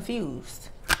be confused.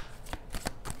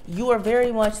 You are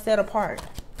very much set apart.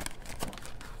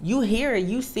 You hear it,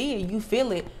 you see it, you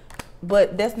feel it,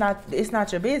 but it's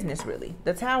not your business really.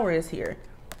 The Tower is here.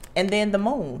 And then the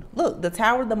Moon. Look, the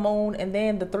Tower, the Moon, and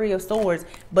then the Three of Swords.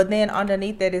 But then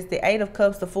underneath that is the Eight of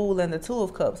Cups, the Fool, and the Two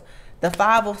of Cups. The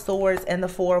Five of Swords and the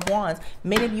Four of Wands.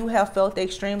 Many of you have felt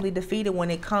extremely defeated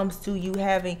when it comes to you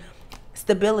having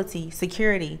stability,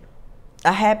 security,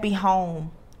 a happy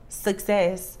home,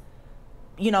 success,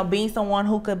 being someone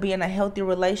who could be in a healthy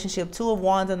relationship. Two of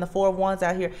Wands and the Four of Wands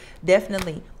out here.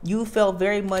 Definitely, you felt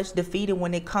very much defeated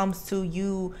when it comes to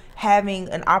you having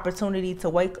an opportunity to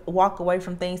walk away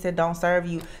from things that don't serve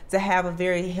you, to have a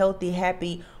very healthy,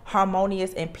 happy,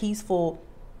 harmonious, and peaceful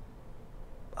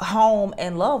home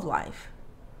and love life,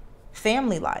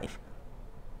 family life.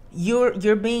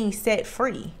 You're being set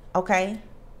free, okay?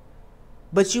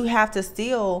 But you have to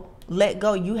still let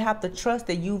go. You have to trust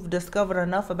that you've discovered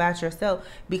enough about yourself,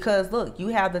 because look, you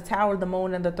have the Tower, the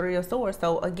Moon, and the Three of Swords.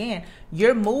 So again,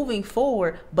 you're moving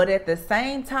forward, but at the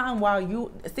same time, while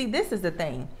you see, this is the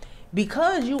thing,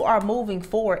 because you are moving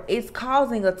forward, it's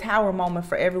causing a Tower moment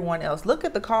for everyone else. Look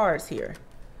at the cards here.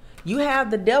 You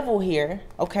have the Devil here,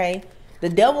 okay? The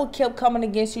devil kept coming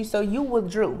against you, so you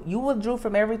withdrew. You withdrew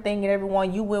from everything and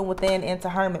everyone. You went within into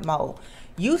hermit mode.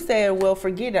 You said, well,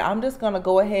 forget it. I'm just going to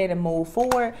go ahead and move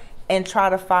forward and try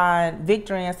to find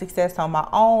victory and success on my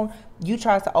own. You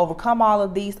tried to overcome all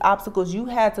of these obstacles. You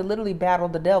had to literally battle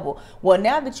the devil. Well,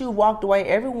 now that you walked away,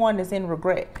 everyone is in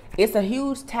regret. It's a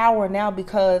huge tower now,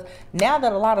 because now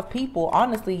that a lot of people,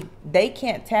 honestly, they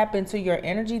can't tap into your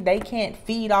energy. They can't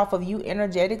feed off of you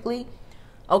energetically,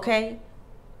 okay?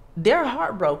 They're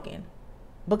heartbroken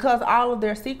because all of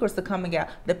their secrets are coming out.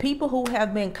 The people who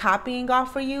have been copying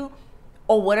off of you,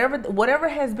 or whatever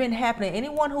has been happening,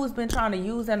 anyone who's been trying to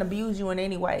use and abuse you in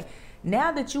any way,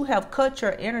 now that you have cut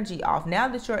your energy off, now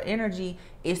that your energy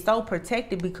is so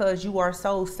protected because you are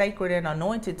so sacred and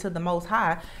anointed to the Most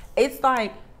High, it's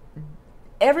like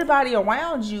everybody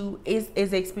around you is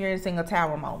experiencing a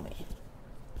Tower moment.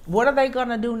 What are they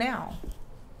gonna do now?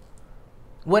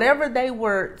 Whatever they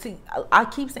were, see, I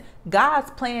keep saying, God's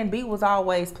plan B was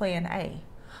always plan A.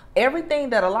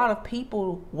 Everything that a lot of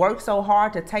people work so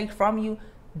hard to take from you,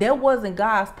 that wasn't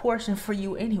God's portion for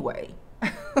you anyway.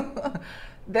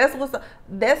 That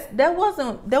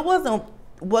wasn't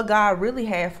what God really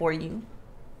had for you.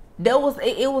 It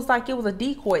was like it was a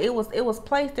decoy. It was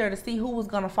placed there to see who was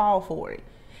gonna fall for it.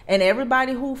 And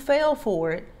everybody who fell for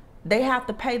it, they have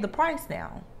to pay the price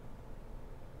now.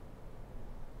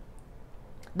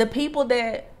 The people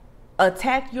that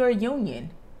attack your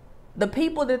union, the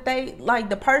people that they, like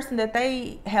the person that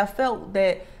they have felt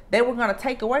that they were going to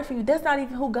take away from you, that's not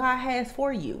even who God has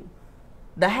for you.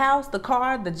 The house, the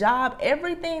car, the job,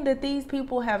 everything that these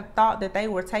people have thought that they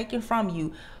were taking from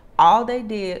you, all they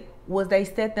did was they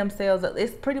set themselves up.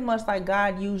 It's pretty much like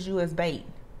God used you as bait.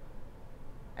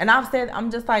 And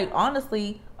I'm just like,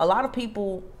 honestly, a lot of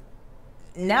people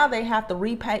now, they have to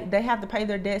pay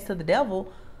their debts to the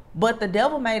devil. But the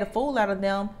devil made a fool out of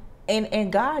them, and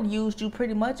God used you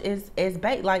pretty much as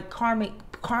bait, like karmic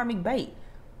bait.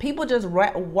 People just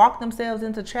walk themselves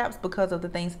into traps because of the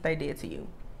things that they did to you.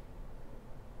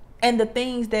 And the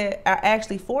things that are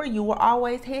actually for you were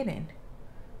always hidden.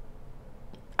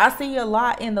 I see a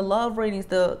lot in the love readings,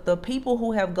 the people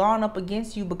who have gone up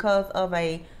against you because of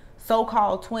a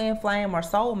so-called twin flame or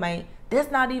soulmate,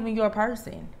 that's not even your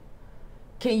person.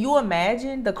 Can you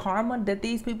imagine the karma that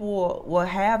these people will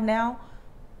have now,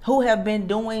 who have been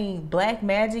doing black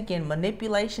magic and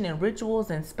manipulation and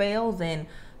rituals and spells and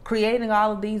creating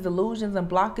all of these illusions and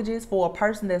blockages for a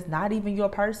person that's not even your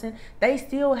person? They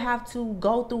still have to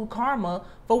go through karma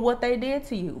for what they did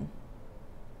to you.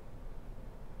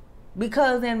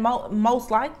 Because then most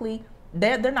likely,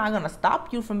 they're not going to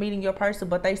stop you from meeting your person,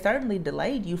 but they certainly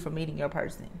delayed you from meeting your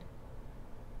person.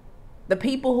 The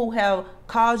people who have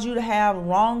caused you to have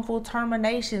wrongful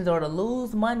terminations or to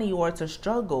lose money or to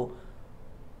struggle,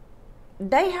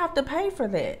 they have to pay for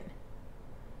that.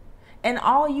 And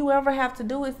all you ever have to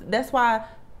do is, that's why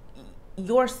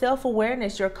your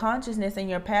self-awareness, your consciousness, and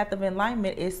your path of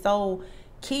enlightenment is so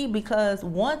key, because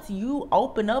once you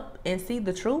open up and see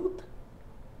the truth,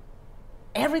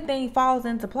 everything falls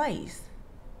into place.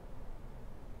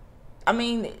 I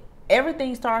mean,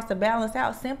 everything starts to balance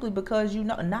out simply because you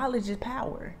know knowledge is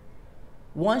power.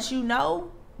 Once you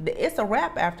know, it's a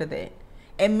wrap after that.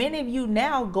 And many of you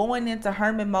now going into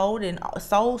hermit mode and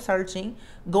soul searching,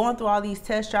 going through all these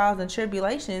test trials and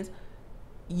tribulations,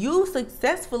 you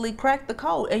successfully cracked the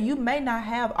code, and you may not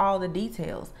have all the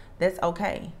details. That's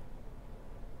okay.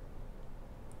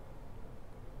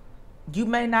 You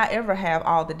may not ever have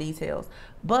all the details,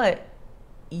 but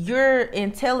you're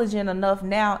intelligent enough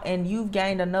now, and you've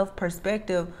gained enough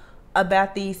perspective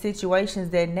about these situations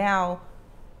that now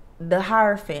the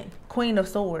Hierophant, Queen of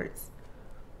Swords,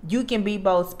 you can be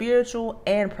both spiritual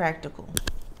and practical.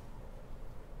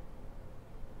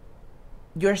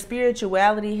 Your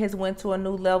spirituality has went to a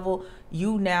new level.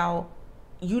 You know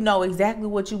exactly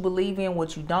what you believe in,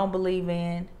 what you don't believe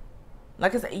in.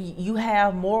 Like I said, you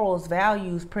have morals,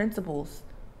 values, principles.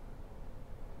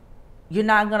 You're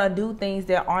not going to do things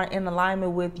that aren't in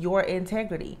alignment with your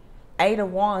integrity. 8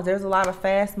 of Wands, there's a lot of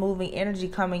fast moving energy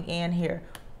coming in here.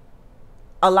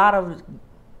 A lot of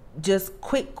just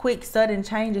quick sudden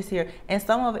changes here, and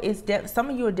some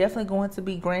of you are definitely going to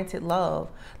be granted love.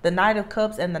 The Knight of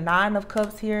Cups and the 9 of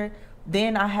Cups here.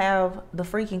 Then I have the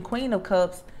freaking Queen of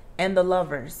Cups and the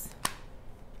Lovers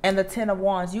and the 10 of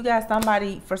Wands. You got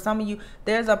somebody, for some of you,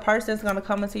 there's a person that's going to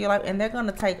come into your life and they're going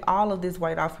to take all of this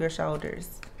weight off your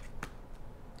shoulders.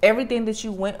 Everything that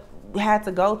you had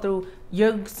to go through,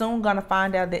 you're soon going to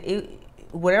find out that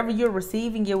whatever you're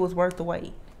receiving, it was worth the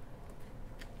wait.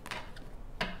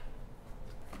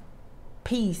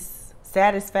 Peace,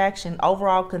 satisfaction,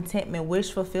 overall contentment,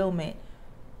 wish fulfillment,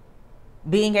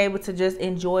 being able to just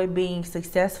enjoy being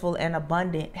successful and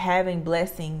abundant, having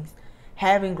blessings,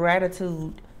 having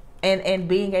gratitude, and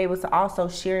being able to also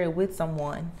share it with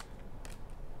someone.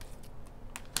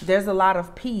 There's a lot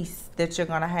of peace that you're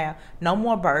going to have. No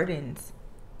more burdens.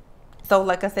 So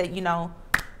like I said, you know,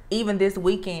 even this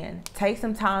weekend, take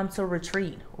some time to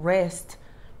retreat, rest,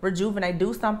 rejuvenate,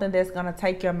 do something that's going to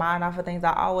take your mind off of things.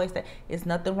 I always say it's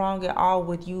nothing wrong at all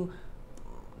with you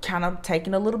kind of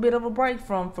taking a little bit of a break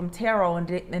from tarot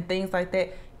and things like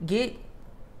that.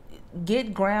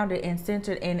 Get grounded and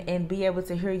centered and be able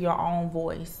to hear your own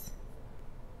voice.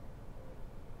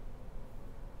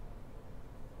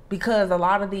 Because a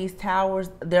lot of these towers,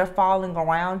 they're falling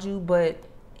around you, but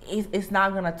it's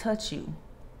not going to touch you.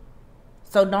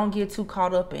 So don't get too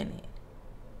caught up in it.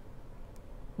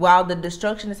 While the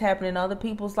destruction is happening in other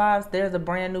people's lives, there's a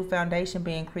brand new foundation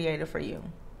being created for you.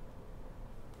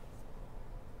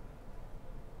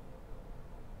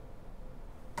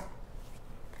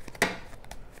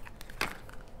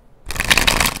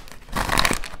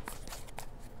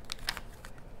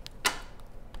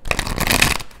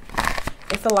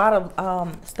 It's a lot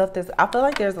of stuff I feel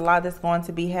like there's a lot that's going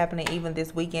to be happening even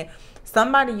this weekend.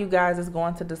 Somebody, you guys, is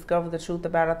going to discover the truth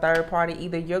about a third party.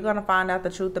 Either you're going to find out the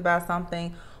truth about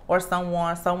something, or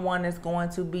someone is going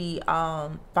to be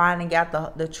finding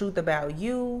out the truth about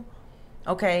you.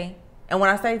 Okay? And when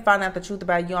I say find out the truth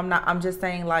about you, I'm just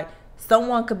saying, like,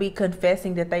 someone could be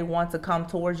confessing that they want to come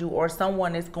towards you, or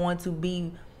someone is going to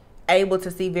be able to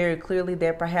see very clearly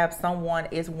that perhaps someone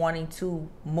is wanting to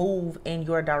move in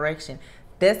your direction.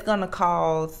 That's going to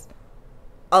cause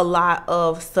a lot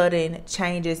of sudden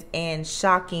changes and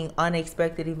shocking,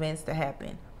 unexpected events to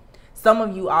happen. Some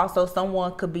of you also,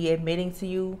 someone could be admitting to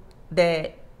you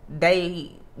that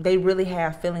they really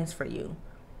have feelings for you.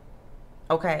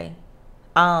 Okay?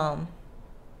 Some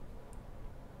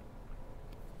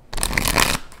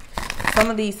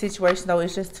of these situations, though,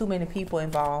 it's just too many people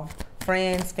involved.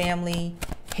 Friends, family,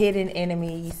 hidden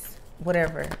enemies,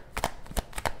 whatever.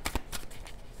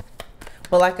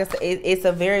 But like I said, it's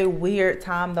a very weird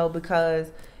time, though,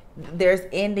 because there's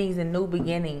endings and new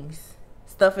beginnings.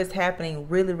 Stuff is happening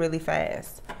really, really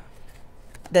fast.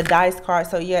 The dice card.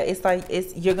 So yeah, it's like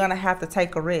you're gonna have to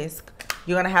take a risk.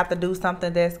 You're gonna have to do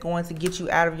something that's going to get you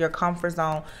out of your comfort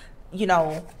zone. You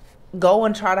know, go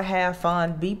and try to have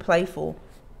fun. Be playful.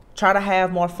 Try to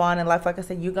have more fun in life. Like I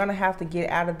said, you're gonna have to get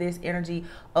out of this energy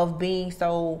of being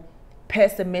so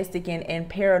pessimistic and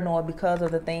paranoid because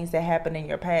of the things that happened in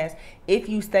your past. If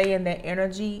you stay in that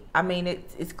energy, I mean,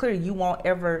 it's clear you won't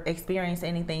ever experience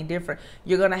anything different.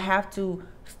 You're gonna have to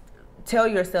tell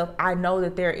yourself, I know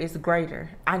that there is greater.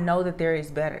 I know that there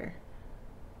is better.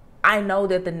 I know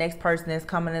that the next person that's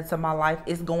coming into my life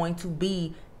is going to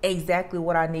be exactly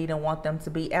what I need and want them to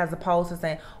be, as opposed to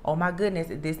saying, oh my goodness,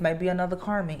 this may be another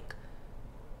karmic.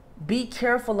 Be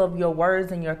careful of your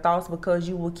words and your thoughts, because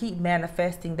you will keep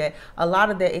manifesting that. A lot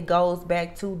of that, it goes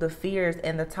back to the fears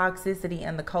and the toxicity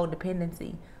and the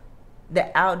codependency,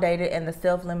 the outdated and the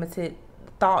self-limited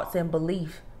thoughts and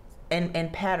belief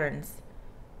and patterns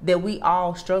that we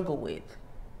all struggle with.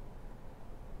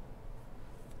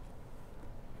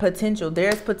 Potential.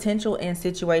 There's potential in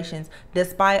situations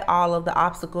despite all of the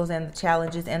obstacles and the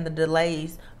challenges and the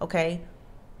delays. Okay?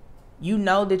 You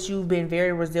know that you've been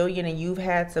very resilient and you've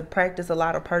had to practice a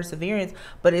lot of perseverance,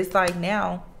 but it's like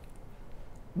now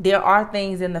there are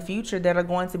things in the future that are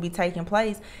going to be taking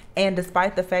place, and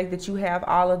despite the fact that you have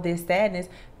all of this sadness,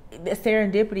 the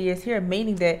serendipity is here,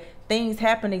 meaning that things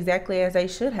happen exactly as they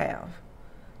should have.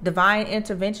 Divine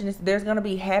intervention is, there's going to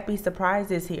be happy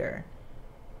surprises here.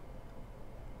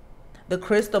 The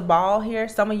crystal ball here,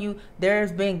 some of you,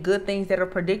 there's been good things that are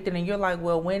predicted and you're like,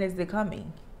 well, when is it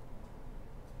coming?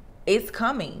 It's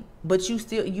coming, but you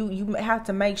still you have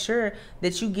to make sure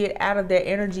that you get out of that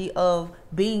energy of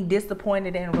being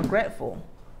disappointed and regretful.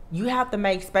 You have to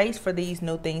make space for these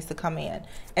new things to come in.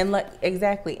 And like,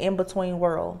 exactly, in between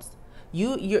worlds.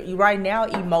 You right now,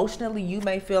 emotionally, you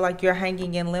may feel like you're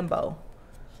hanging in limbo.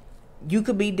 You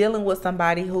could be dealing with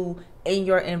somebody who in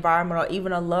your environment, or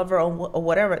even a lover, or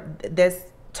whatever,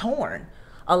 that's torn.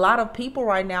 A lot of people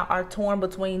right now are torn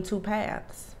between two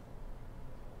paths.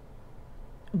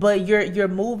 But you're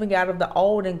moving out of the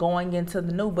old and going into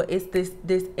the new. But it's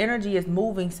this energy is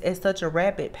moving at such a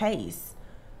rapid pace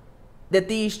that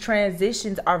these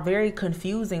transitions are very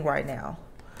confusing right now.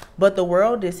 But the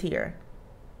world is here.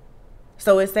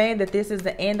 So it's saying that this is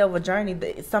the end of a journey.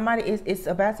 It's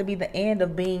about to be the end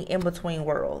of being in between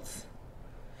worlds.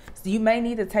 So you may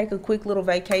need to take a quick little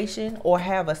vacation or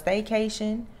have a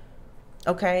staycation.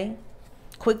 Okay?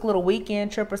 Quick little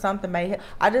weekend trip or something.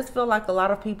 I just feel like a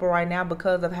lot of people right now,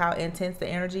 because of how intense the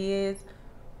energy is,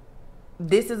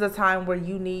 this is a time where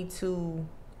you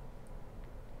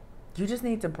just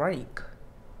need to break.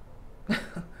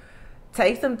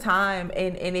 Take some time,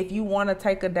 and if you want to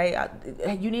take a day,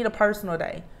 you need a personal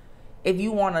day. If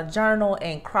you want to journal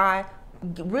and cry,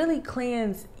 really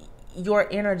cleanse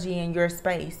your energy and your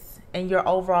space and your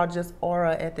overall just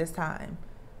aura at this time.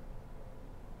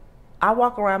 I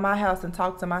walk around my house and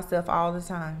talk to myself all the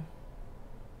time.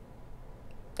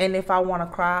 And if I want to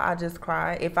cry, I just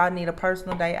cry. If I need a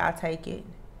personal day, I take it.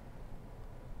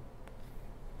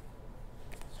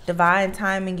 Divine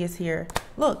timing is here.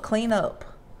 Look, clean up.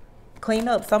 Clean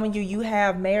up. Some of you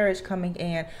have marriage coming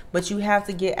in, but you have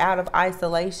to get out of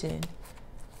isolation.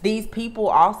 These people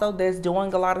also that's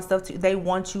doing a lot of stuff, they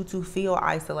want you to feel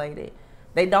isolated.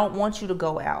 They don't want you to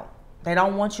go out. They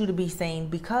don't want you to be seen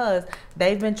because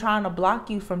they've been trying to block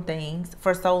you from things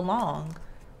for so long.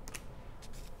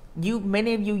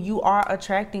 Many of you are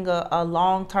attracting a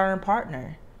long-term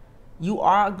partner. You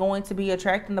are going to be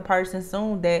attracting the person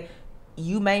soon that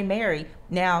you may marry.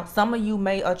 Now, some of you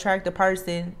may attract a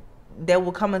person that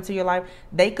will come into your life.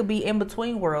 They could be in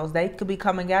between worlds. They could be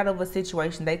coming out of a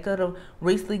situation. They could have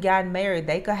recently gotten married.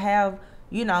 They could have,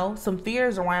 some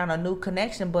fears around a new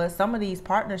connection. But some of these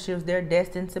partnerships, they're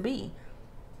destined to be.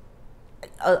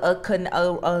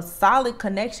 A solid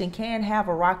connection can have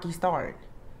a rocky start.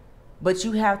 But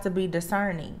you have to be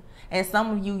discerning. And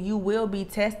some of you will be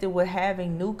tested with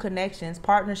having new connections,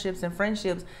 partnerships, and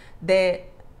friendships that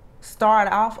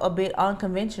start off a bit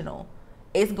unconventional.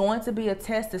 It's going to be a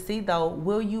test to see, though,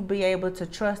 will you be able to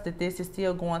trust that this is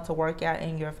still going to work out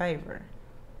in your favor?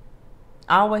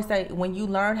 I always say, when you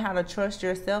learn how to trust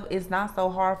yourself, it's not so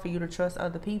hard for you to trust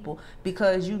other people,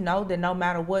 because you know that no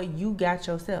matter what, you got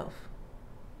yourself.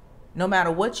 No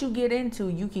matter what you get into,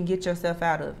 you can get yourself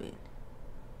out of it.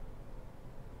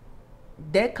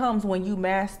 That comes when you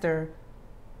master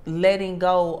letting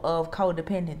go of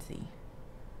codependency.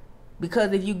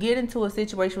 Because if you get into a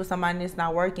situation with somebody that's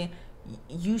not working,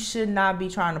 you should not be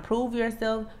trying to prove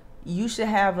yourself. You should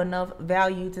have enough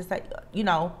value to say,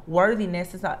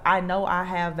 worthiness. I know I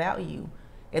have value.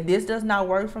 If this does not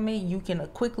work for me, you can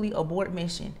quickly abort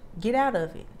mission. Get out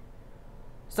of it.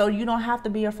 So you don't have to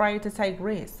be afraid to take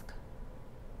risk.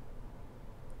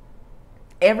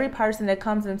 Every person that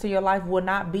comes into your life will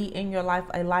not be in your life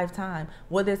a lifetime,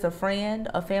 whether it's a friend,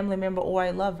 a family member, or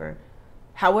a lover.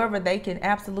 However, they can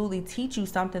absolutely teach you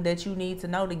something that you need to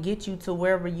know to get you to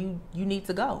wherever you need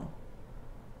to go.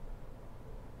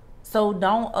 So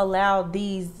don't allow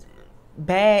these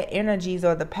bad energies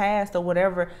or the past or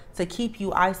whatever to keep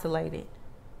you isolated.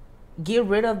 Get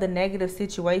rid of the negative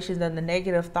situations and the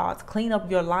negative thoughts. Clean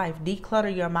up your life.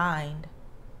 Declutter your mind.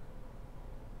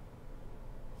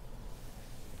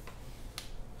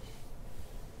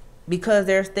 Because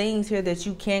there's things here that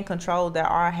you can't control that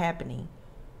are happening.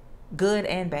 Good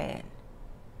and bad.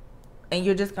 And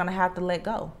you're just going to have to let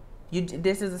go.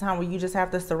 This is a time where you just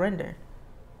have to surrender.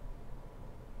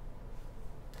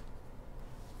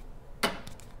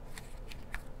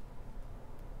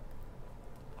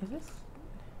 Is this?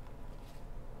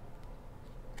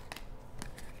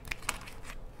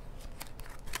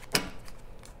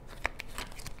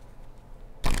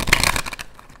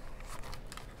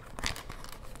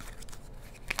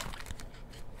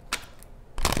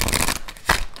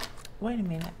 Wait a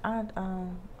minute.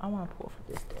 I want to pull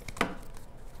for this deck.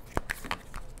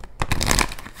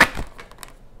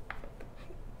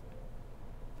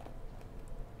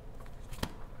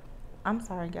 I'm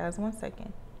sorry, guys. 1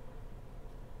 second.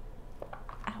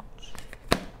 Ouch.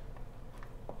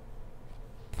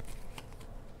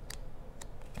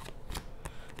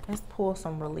 Let's pull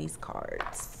some release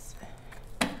cards.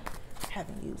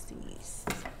 Haven't used these.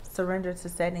 Surrender to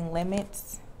setting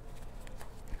limits.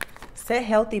 Set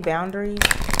healthy boundaries,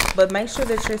 but make sure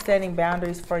that you're setting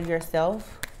boundaries for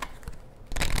yourself.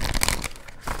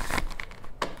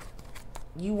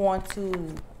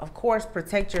 to, of course,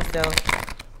 protect yourself,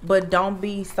 but don't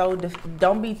be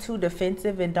too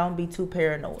defensive and don't be too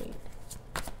paranoid.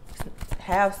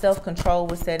 Have self-control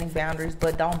with setting boundaries,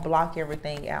 but don't block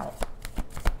everything out.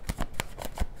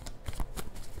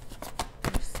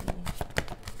 Let's see.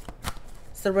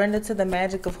 Surrender to the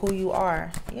magic of who you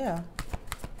are. Yeah.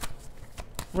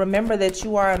 Remember that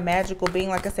you are a magical being.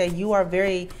 Like I said, you are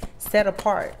very set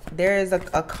apart. There is a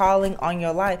calling on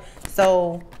your life.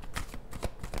 So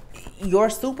your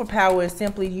superpower is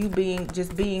simply you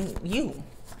being you.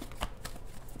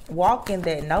 Walk in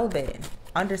that. Know that.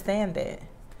 Understand that.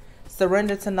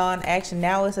 Surrender to non-action.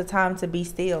 Now is the time to be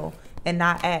still and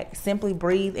not act. Simply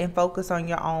breathe and focus on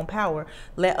your own power.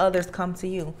 Let others come to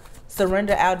you.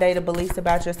 Surrender outdated beliefs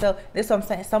about yourself. This is what I'm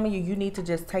saying. Some of you need to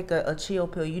just take a chill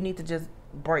pill. You need to just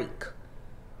break.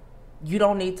 You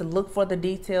don't need to look for the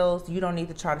details. You don't need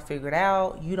to try to figure it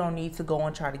out. You don't need to go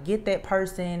and try to get that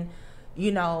person.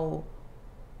 You know,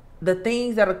 the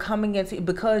things that are coming into,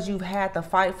 because you've had to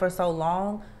fight for so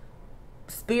long,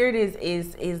 Spirit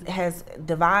has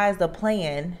devised a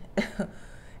plan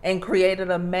and created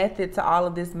a method to all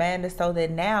of this madness, so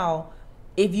that now,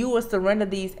 if you will surrender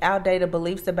these outdated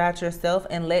beliefs about yourself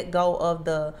and let go of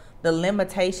the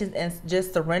limitations and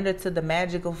just surrender to the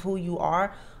magic of who you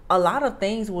are, a lot of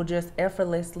things will just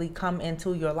effortlessly come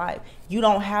into your life. You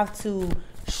don't have to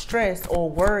stress or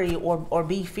worry or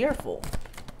be fearful.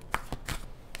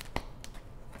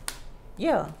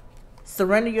 Yeah.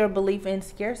 Surrender your belief in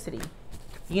scarcity.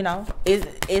 You know,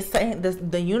 it's saying,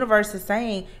 the universe is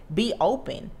saying, be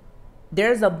open.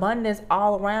 There's abundance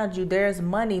all around you. There's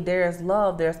money, there's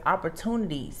love, there's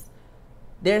opportunities.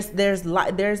 There's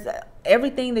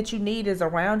everything that you need is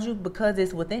around you because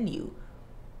it's within you.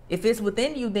 If it's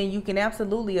within you, then you can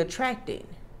absolutely attract it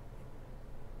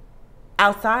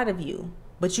outside of you.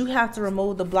 But you have to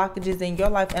remove the blockages in your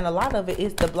life, and a lot of it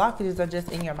is the blockages are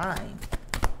just in your mind.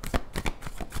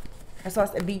 That's why I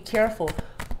said be careful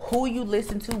who you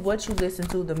listen to, what you listen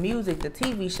to, the music, the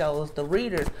TV shows, the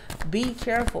readers. Be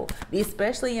careful,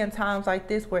 especially in times like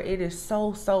this where it is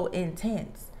so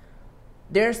intense.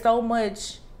 There's so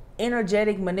much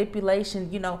energetic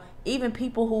manipulation. You know, even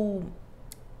people who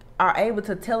are able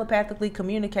to telepathically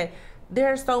communicate,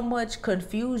 there's so much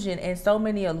confusion and so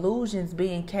many illusions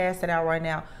being casted out right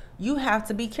now. You have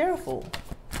to be careful.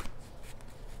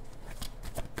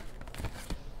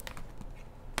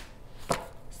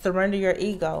 Surrender your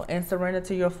ego and surrender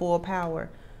to your full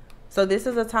power. So this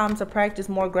is a time to practice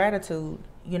more gratitude.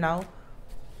 You know,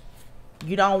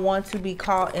 you don't want to be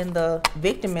caught in the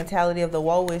victim mentality of the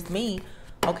woe is me.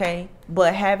 Okay,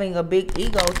 but having a big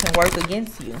ego can work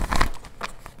against you.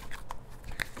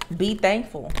 Be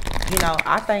thankful. You know,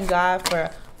 I thank God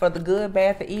for the good,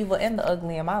 bad, the evil, and the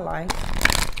ugly in my life.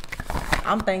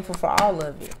 I'm thankful for all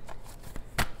of it,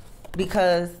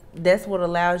 because that's what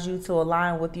allows you to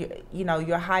align with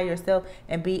your higher self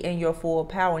and be in your full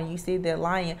power. And you see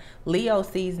that Leo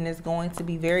season is going to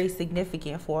be very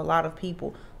significant for a lot of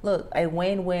people. Look, a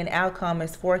win-win outcome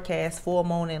is forecast. Full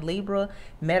moon in Libra.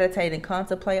 Meditate and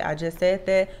contemplate. I just said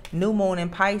that. New moon in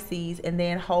Pisces. And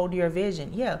then hold your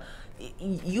vision. Yeah,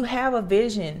 you have a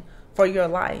vision for your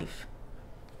life.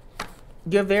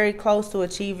 You're very close to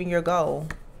achieving your goal.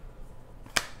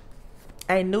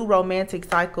 A new romantic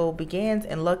cycle begins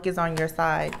and luck is on your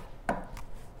side.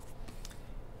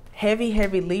 Heavy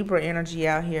Libra energy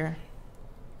out here.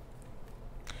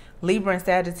 Libra and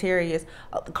Sagittarius.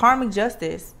 Karmic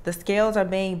justice. The scales are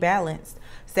being balanced.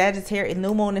 Sagittarius,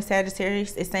 new moon in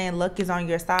Sagittarius is saying luck is on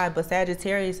your side, but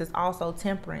Sagittarius is also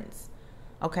temperance.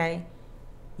 Okay?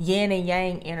 Yin and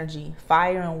yang energy.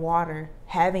 Fire and water.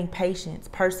 Having patience,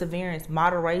 perseverance,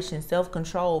 moderation,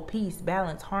 self-control, peace,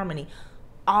 balance, harmony.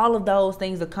 All of those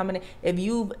things are coming in. If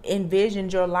you've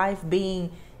envisioned your life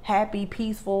being happy,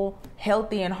 peaceful,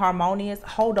 healthy, and harmonious,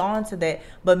 hold on to that.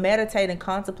 But meditate and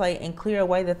contemplate and clear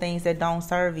away the things that don't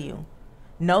serve you.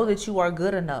 Know that you are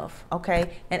good enough,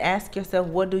 okay? And ask yourself,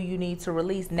 what do you need to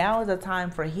release? Now is a time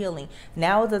for healing.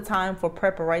 Now is a time for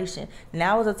preparation.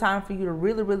 Now is a time for you to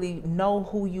really know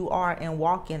who you are and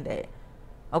walk in that,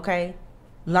 okay?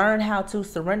 Learn how to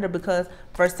surrender, because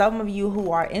for some of you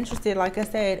who are interested, like I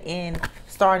said, in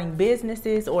starting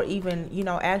businesses or even,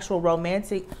 actual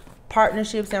romantic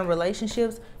partnerships and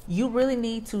relationships, you really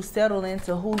need to settle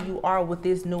into who you are with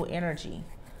this new energy.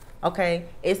 Okay?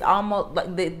 It's almost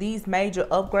like these major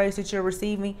upgrades that you're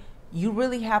receiving, you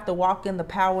really have to walk in the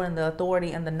power and the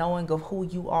authority and the knowing of who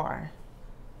you are.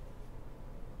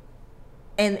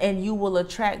 And you will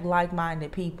attract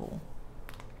like-minded people.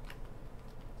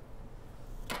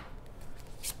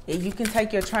 You can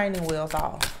take your training wheels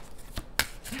off.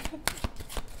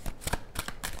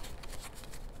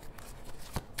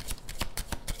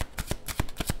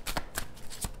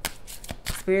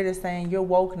 Spirit is saying you're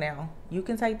woke now. You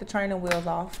can take the training wheels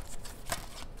off.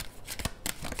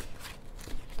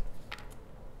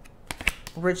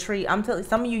 Retreat. I'm telling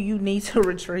some of you, you need to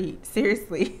retreat.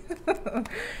 Seriously.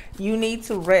 You need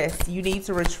to rest. You need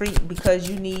to retreat because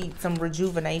you need some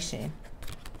rejuvenation.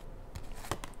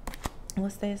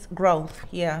 What's this? Growth.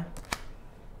 Yeah.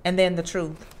 And then the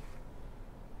truth.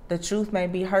 The truth may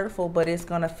be hurtful, but it's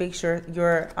going to fix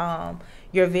your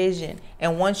vision.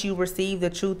 And once you receive the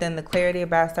truth and the clarity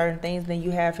about certain things, then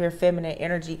you have your feminine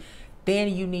energy.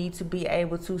 Then you need to be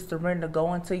able to surrender,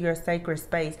 go into your sacred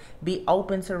space, be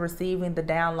open to receiving the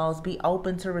downloads, be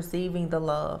open to receiving the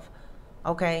love.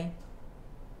 Okay?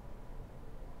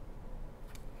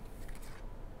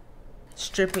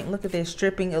 Stripping, look at this,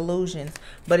 stripping illusions.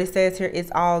 But it says here,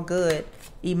 it's all good.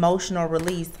 Emotional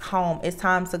release, home. It's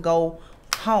time to go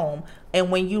home. And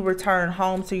when you return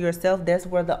home to yourself, that's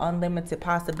where the unlimited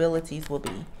possibilities will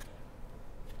be.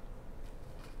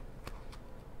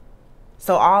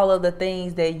 So all of the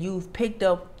things that you've picked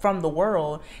up from the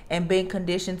world and been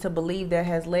conditioned to believe that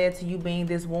has led to you being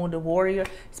this wounded warrior,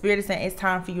 Spirit is saying it's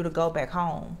time for you to go back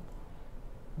home.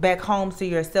 Back home to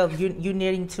yourself. You're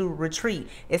needing to retreat.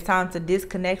 It's time to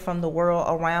disconnect from the world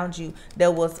around you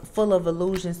that was full of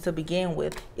illusions to begin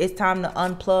with. It's time to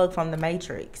unplug from the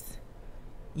matrix.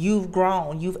 You've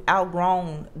grown. You've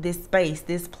outgrown this space,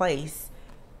 this place.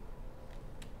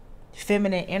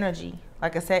 Feminine energy.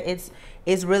 Like I said,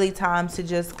 it's really time to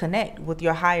just connect with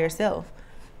your higher self.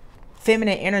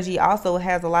 Feminine energy also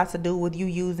has a lot to do with you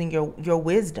using your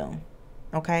wisdom.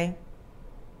 Okay?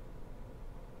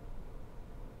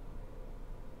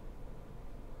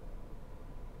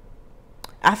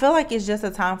 I feel like it's just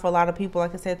a time for a lot of people,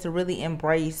 like I said, to really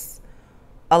embrace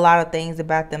a lot of things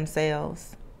about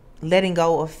themselves. Letting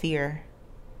go of fear.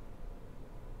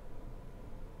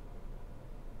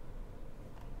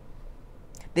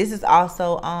 This is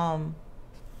also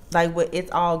like what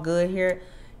it's all good here,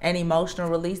 an emotional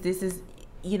release. This is,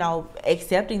 you know,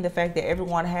 accepting the fact that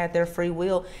everyone had their free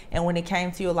will, and when it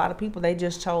came to you, a lot of people, they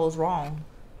just chose wrong.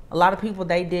 A lot of people,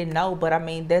 they didn't know, but I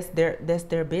mean, that's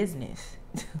their business.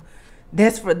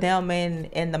 That's for them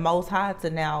and the Most High to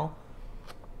now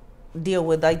deal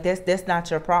with. Like that's not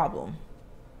your problem.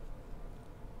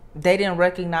 They didn't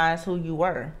recognize who you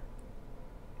were.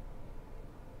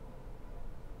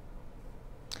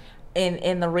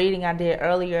 In the reading I did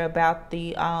earlier about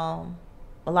the a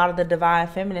lot of the divine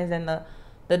feminines and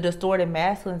the distorted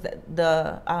masculines,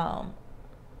 the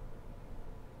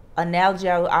analogy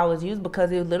I was used,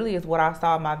 because it literally is what I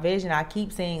saw in my vision. I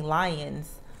keep seeing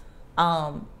lions,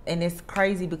 and it's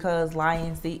crazy because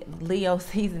Leo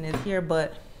season is here,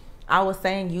 but I was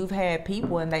saying you've had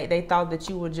people and they thought that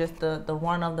you were just the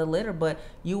run of the litter, but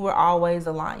you were always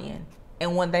a lion.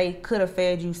 And when they could have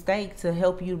fed you steak to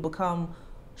help you become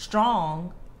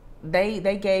strong, they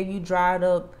gave you dried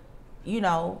up, you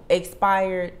know,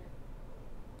 expired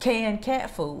canned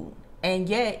cat food, and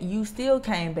yet you still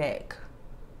came back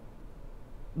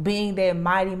being that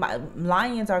mighty.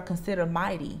 Lions are considered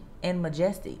mighty and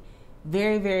majestic,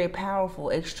 very, very powerful,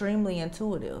 extremely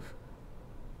intuitive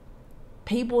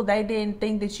people. They didn't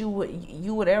think that you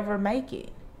would ever make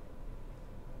it.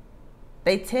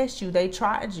 They test you, they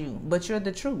tried you, but you're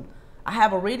the truth. I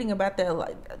have a reading about that,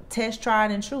 like test,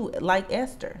 tried, and true, like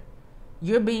Esther.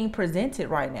 You're being presented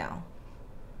right now.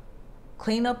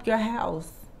 Clean up your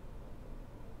house.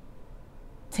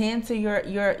 Tend to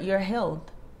your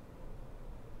health.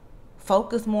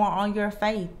 Focus more on your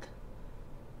faith.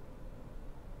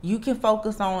 You can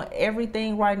focus on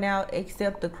everything right now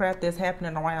except the crap that's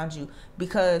happening around you,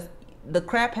 because the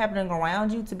crap happening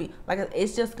around you, to be like,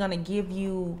 it's just going to give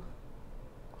you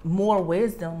more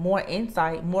wisdom, more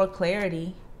insight, more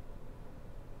clarity.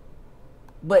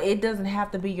 But it doesn't have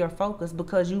to be your focus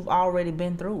because you've already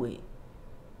been through it.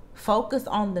 Focus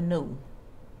on the new.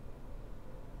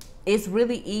 It's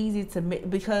really easy to,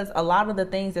 because a lot of the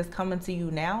things that's coming to you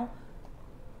now,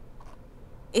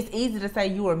 it's easy to say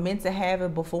you were meant to have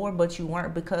it before, but you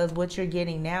weren't, because what you're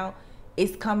getting now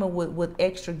is coming with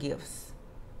extra gifts,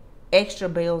 extra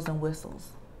bells and whistles,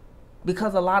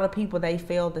 because a lot of people, they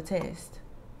failed the test.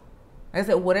 Like I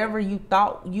said, whatever you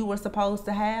thought you were supposed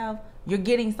to have, you're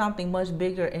getting something much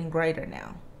bigger and greater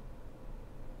now.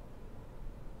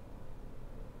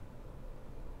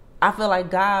 I feel like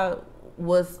God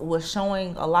was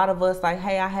showing a lot of us, like,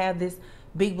 hey, I have this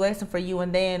big blessing for you.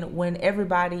 And then when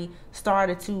everybody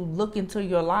started to look into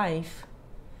your life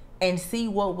and see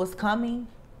what was coming,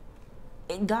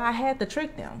 God had to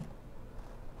trick them.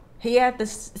 He had to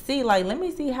see, like, let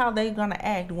me see how they're going to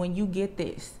act when you get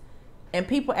this. And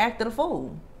people acted a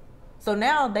fool. So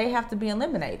now they have to be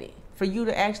eliminated for you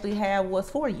to actually have what's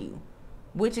for you.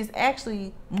 which is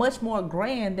actually much more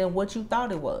grand than what you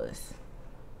thought it was.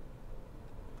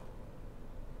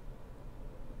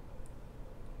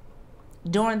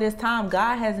 During this time,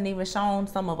 God hasn't even shown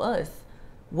some of us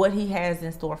what he has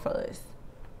in store for us.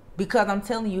 Because I'm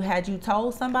telling you, had you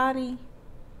told somebody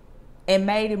and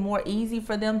made it more easy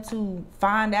for them to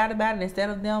find out about it instead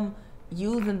of them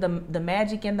using the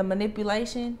magic and the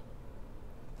manipulation,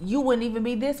 you wouldn't even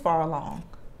be this far along.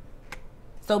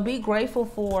 So be grateful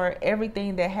for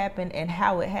everything that happened and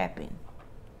how it happened.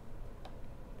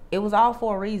 It was all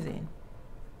for a reason.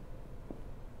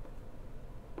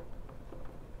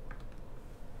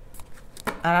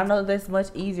 And I know that's much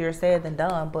easier said than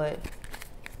done, but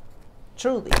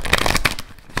truly.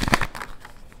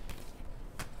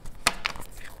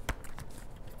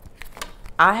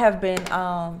 I have been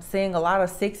seeing a lot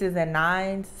of 6s and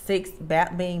 9s, 6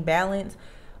 being balanced.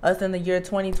 Us in the year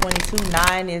 2022,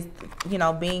 9 is, you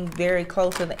know, being very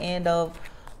close to the end of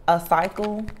a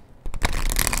cycle.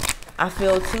 I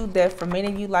feel too that for many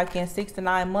of you, like in 6 to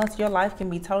 9 months, your life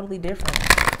can be totally different.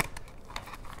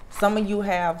 Some of you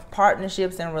have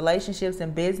partnerships and relationships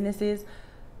and businesses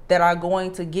that are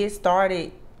going to get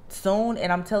started soon.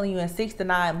 And I'm telling you, in 6 to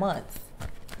 9 months,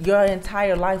 your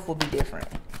entire life will be different.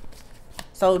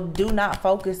 So do not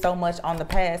focus so much on the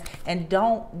past, and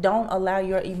don't allow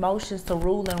your emotions to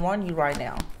rule and run you right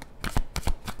now.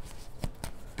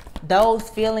 Those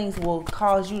feelings will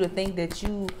cause you to think that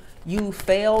you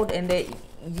failed and that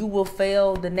you will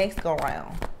fail the next go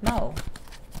round. No.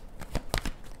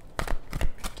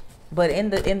 But in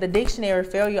the dictionary,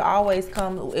 failure always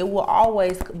comes, it will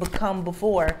always become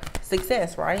before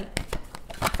success, right?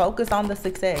 Focus on the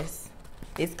success.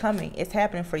 It's coming. It's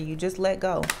happening for you. Just let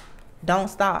go. Don't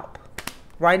stop.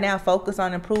 Right now, focus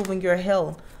on improving your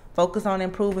health. Focus on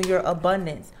improving your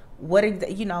abundance.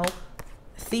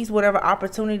 Seize whatever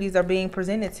opportunities are being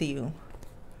presented to you.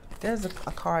 There's a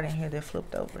card in here that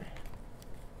flipped over.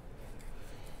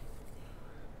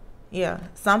 Yeah,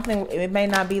 it may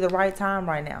not be the right time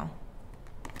right now.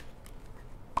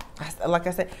 Like I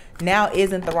said, now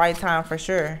isn't the right time for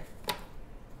sure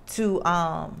to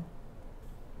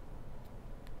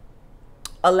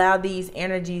allow these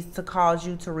energies to cause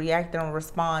you to react and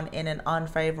respond in an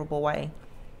unfavorable way.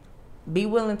 Be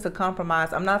willing to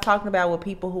compromise. I'm not talking about with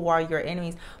people who are your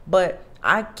enemies, but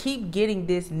I keep getting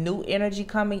this new energy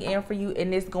coming in for you,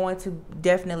 and it's going to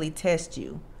definitely test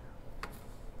you.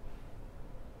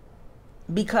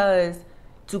 Because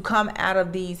to come out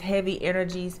of these heavy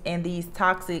energies and these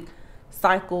toxic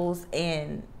cycles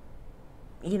and,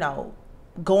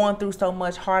 going through so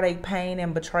much heartache, pain,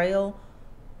 and betrayal,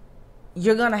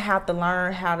 you're going to have to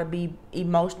learn how to be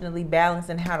emotionally balanced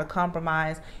and how to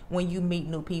compromise when you meet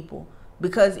new people.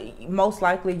 Because most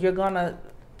likely you're going to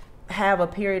have a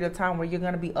period of time where you're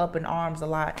going to be up in arms a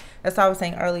lot. That's what I was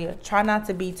saying earlier. Try not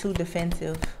to be too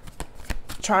defensive.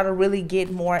 Try to really get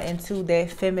more into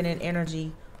that feminine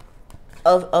energy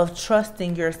of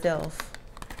trusting yourself.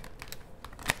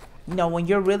 When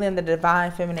you're really in the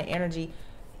divine feminine energy,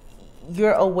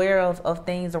 you're aware of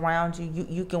things around you.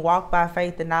 You can walk by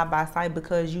faith and not by sight,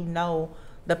 because you know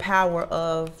the power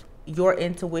of your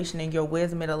intuition and your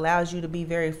wisdom. It allows you to be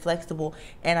very flexible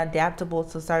and adaptable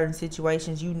to certain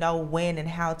situations. You know when and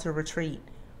how to retreat.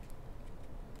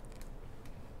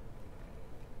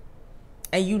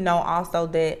 And you know also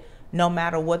that no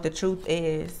matter what the truth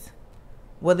is,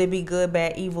 whether it be good,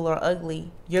 bad, evil, or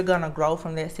ugly, you're going to grow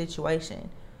from that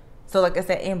situation. So like I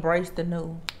said, embrace the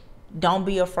new. Don't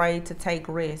be afraid to take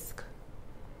risk.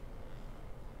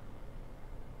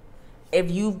 If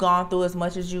you've gone through as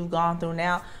much as you've gone through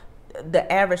now,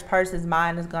 the average person's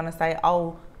mind is going to say,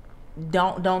 oh,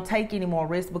 don't take any more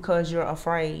risk because you're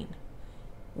afraid.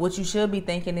 What you should be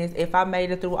thinking is, if I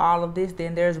made it through all of this,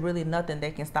 then there's really nothing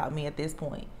that can stop me at this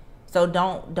point. So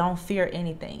don't fear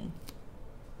anything.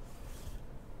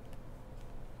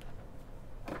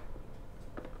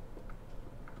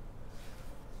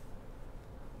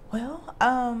 Well,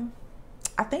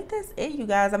 I think that's it, you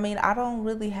guys. I mean, I don't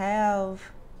really have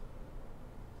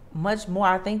much more.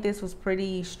 I think this was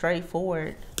pretty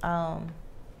straightforward. Ouch.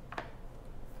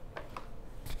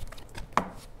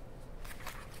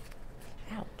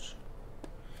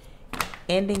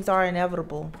 Endings are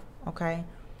inevitable, okay?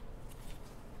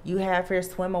 You have here,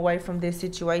 swim away from this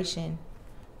situation,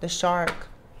 the shark.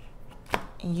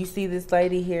 And you see this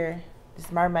lady here, this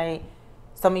mermaid.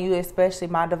 Some of you, especially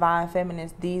my divine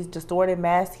feminines, these distorted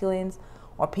masculines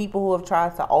or people who have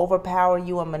tried to overpower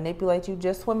you and manipulate you,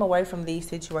 just swim away from these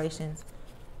situations.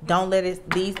 Don't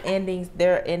let these endings,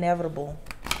 they're inevitable.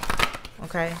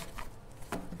 Okay?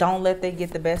 Don't let them get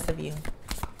the best of you.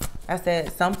 I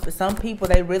said some people,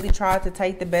 they really tried to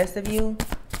take the best of you.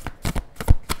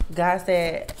 God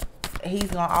said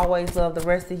he's going to always love the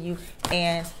rest of you.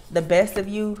 And the best of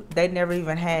you, they never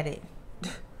even had it.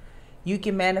 You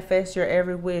can manifest your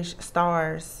every wish,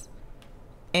 stars,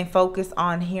 and focus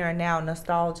on here and now,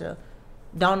 nostalgia.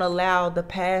 Don't allow the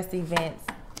past events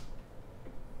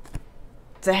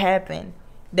to happen,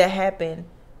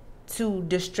 to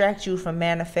distract you from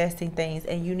manifesting things.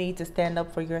 And you need to stand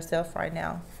up for yourself right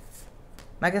now.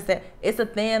 Like I said, it's a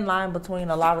thin line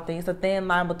between a lot of things. It's a thin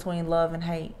line between love and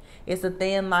hate. It's a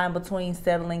thin line between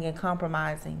settling and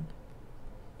compromising.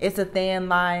 It's a thin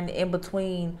line in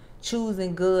between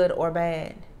choosing good or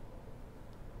bad.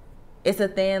 It's a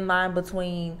thin line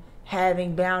between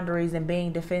having boundaries and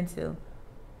being defensive.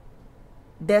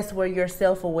 That's where your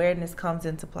self-awareness comes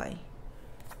into play.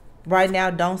 Right now,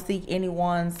 don't seek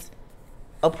anyone's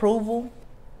approval.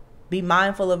 Be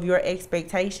mindful of your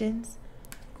expectations.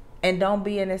 And don't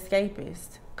be an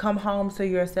escapist. Come home to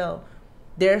yourself.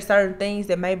 There are certain things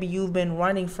that maybe you've been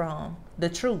running from. The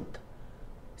truth.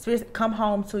 Come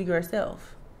home to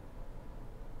yourself.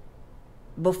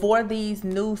 Before these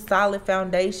new solid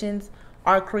foundations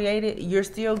are created, you're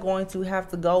still going to have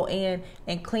to go in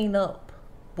and clean up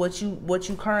what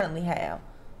you currently have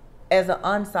as an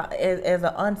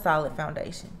unsolid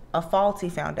foundation, a faulty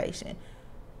foundation.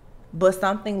 But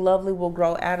something lovely will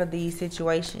grow out of these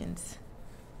situations.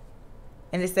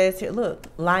 And it says here, look,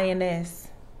 lioness,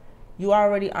 you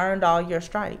already earned all your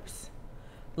stripes.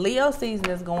 Leo season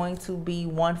is going to be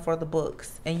one for the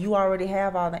books. And you already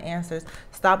have all the answers.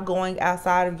 Stop going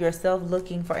outside of yourself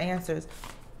looking for answers.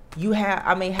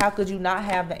 How could you not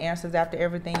have the answers after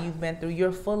everything you've been through?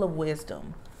 You're full of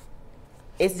wisdom.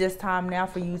 It's just time now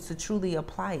for you to truly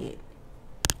apply it.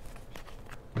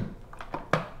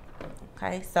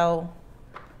 Okay, so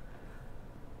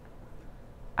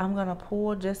I'm going to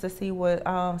pull just to see what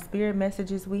spirit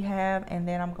messages we have, and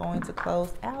then I'm going to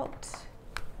close out.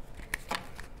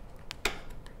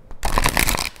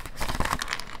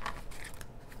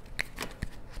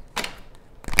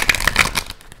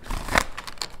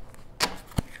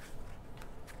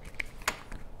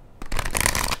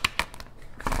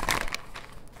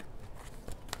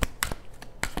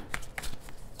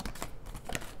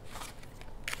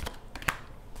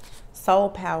 Soul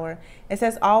power. It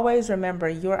says, always remember,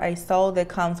 you're a soul that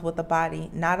comes with a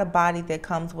body, not a body that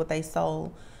comes with a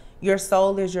soul. Your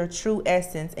soul is your true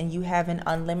essence, and you have an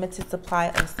unlimited supply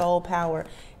of soul power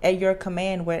at your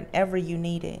command whenever you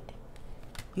need it.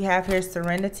 You have here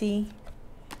serenity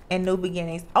and new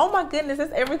beginnings. Oh my goodness,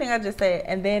 that's everything I just said.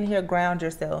 And then here, ground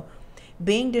yourself.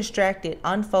 Being distracted,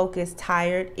 unfocused,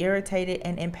 tired, irritated,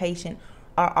 and impatient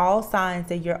are all signs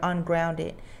that you're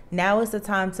ungrounded. Now is the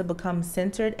time to become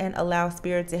centered and allow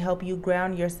spirit to help you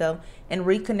ground yourself and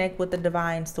reconnect with the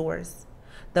divine source.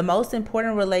 The most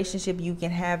important relationship you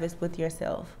can have is with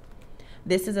yourself.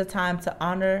 This is a time to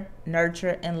honor,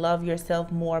 nurture, and love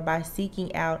yourself more by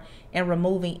seeking out and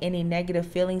removing any negative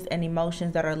feelings and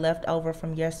emotions that are left over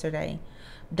from yesterday.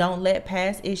 Don't let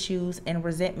past issues and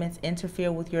resentments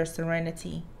interfere with your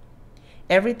serenity.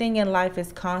 Everything in life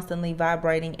is constantly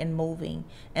vibrating and moving,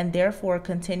 and therefore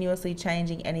continuously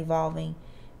changing and evolving.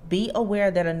 Be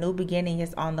aware that a new beginning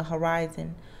is on the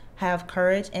horizon. Have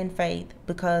courage and faith,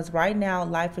 because right now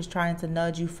life is trying to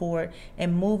nudge you forward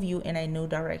and move you in a new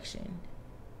direction.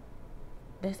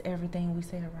 That's everything we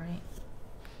said, right?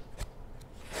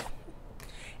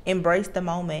 Embrace the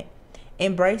moment.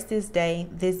 Embrace this day,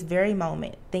 this very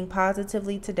moment. Think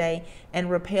positively today and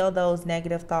repel those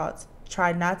negative thoughts.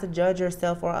 Try not to judge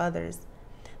yourself or others.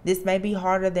 This may be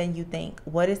harder than you think.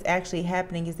 What is actually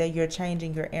happening is that you're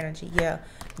changing your energy. Yeah,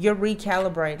 you're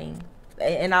recalibrating.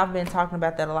 And I've been talking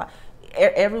about that a lot.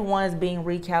 Everyone's being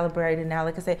recalibrated now.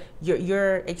 Like I said,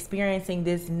 you're experiencing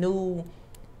this new,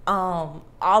 all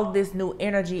of this new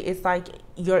energy. It's like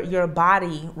your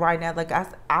body right now. Like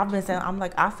I've been saying,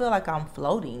 I feel like I'm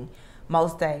floating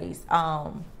most days.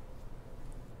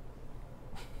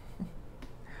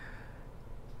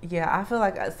 Yeah, I feel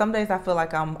like some days I feel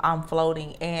like I'm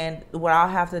floating, and what I'll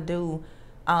have to do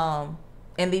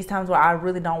in these times where I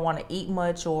really don't want to eat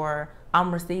much or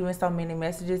I'm receiving so many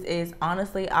messages is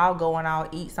honestly I'll go and I'll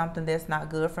eat something that's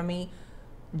not good for me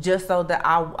just so that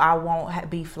I won't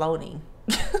be floating.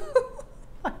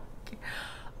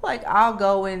 Like I'll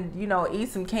go and eat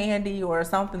some candy or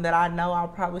something that I know I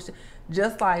probably should.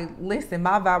 Just like, listen,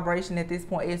 my vibration at this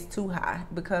point is too high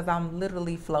because I'm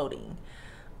literally floating.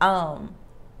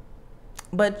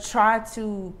 But try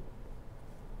to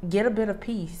get a bit of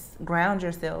peace. Ground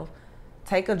yourself.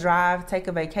 Take a drive. Take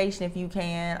a vacation if you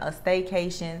can. A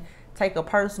staycation. take a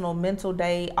personal mental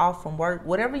day off from work,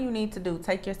 whatever you need to do.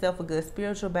 Take yourself a good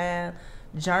spiritual bath,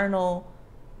 journal,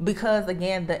 because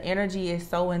again, the energy is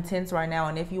so intense right now.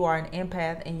 And if you are an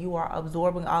empath and you are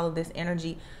absorbing all of this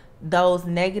energy, those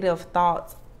negative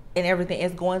thoughts and everything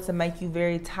is going to make you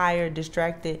very tired,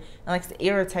 distracted, and like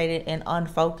irritated and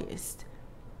unfocused.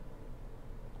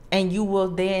 And you will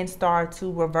then start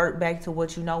to revert back to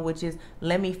what you know, which is,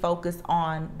 let me focus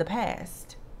on the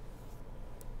past.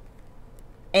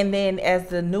 And then as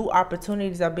the new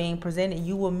opportunities are being presented,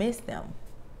 you will miss them,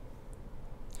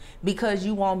 because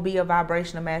you won't be a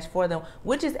vibrational match for them,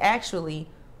 which is actually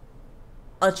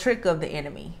a trick of the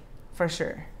enemy, for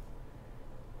sure.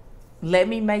 Let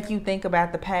me make you think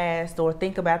about the past, or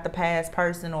think about the past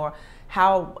person, or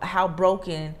how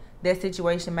broken that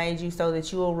situation made you, so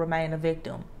that you will remain a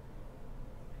victim.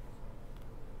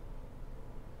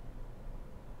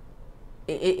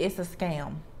 It's a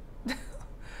scam.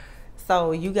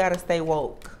 So you got to stay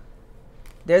woke.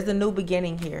 There's a new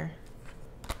beginning here.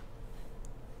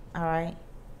 All right.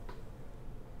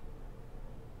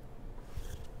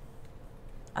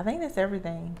 I think that's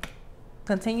everything.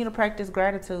 Continue to practice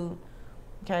gratitude.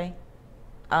 Okay.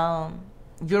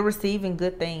 You're receiving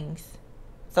good things,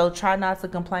 so try not to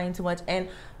complain too much. And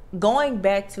going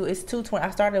back to, it's 2:20.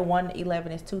 I started at 1:11.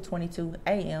 It's 2:22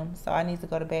 a.m. So I need to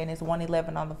go to bed, and it's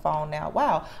 1:11 on the phone now.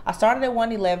 Wow. I started at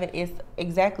 1:11. It's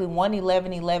exactly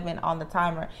 1:11 on the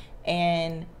timer,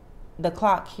 and the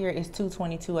clock here is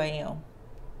 2:22 a.m.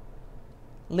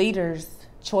 Leaders,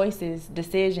 choices,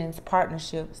 decisions,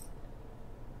 partnerships.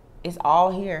 It's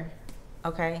all here.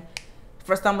 Okay.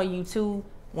 For some of you too,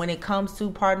 when it comes to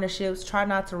partnerships, try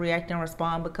not to react and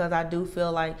respond, because I do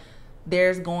feel like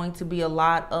there's going to be a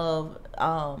lot of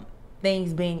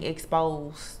things being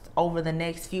exposed over the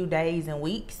next few days and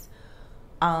weeks.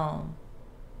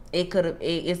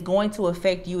 It's going to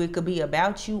affect you. It could be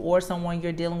about you or someone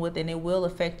you're dealing with, and it will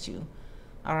affect you.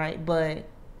 All right. But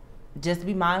just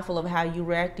be mindful of how you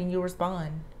react and you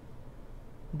respond.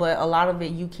 But a lot of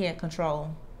it you can't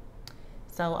control.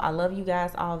 So I love you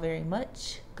guys all very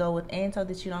much. Go with and so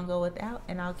that you don't go without.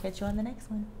 And I'll catch you on the next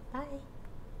one. Bye.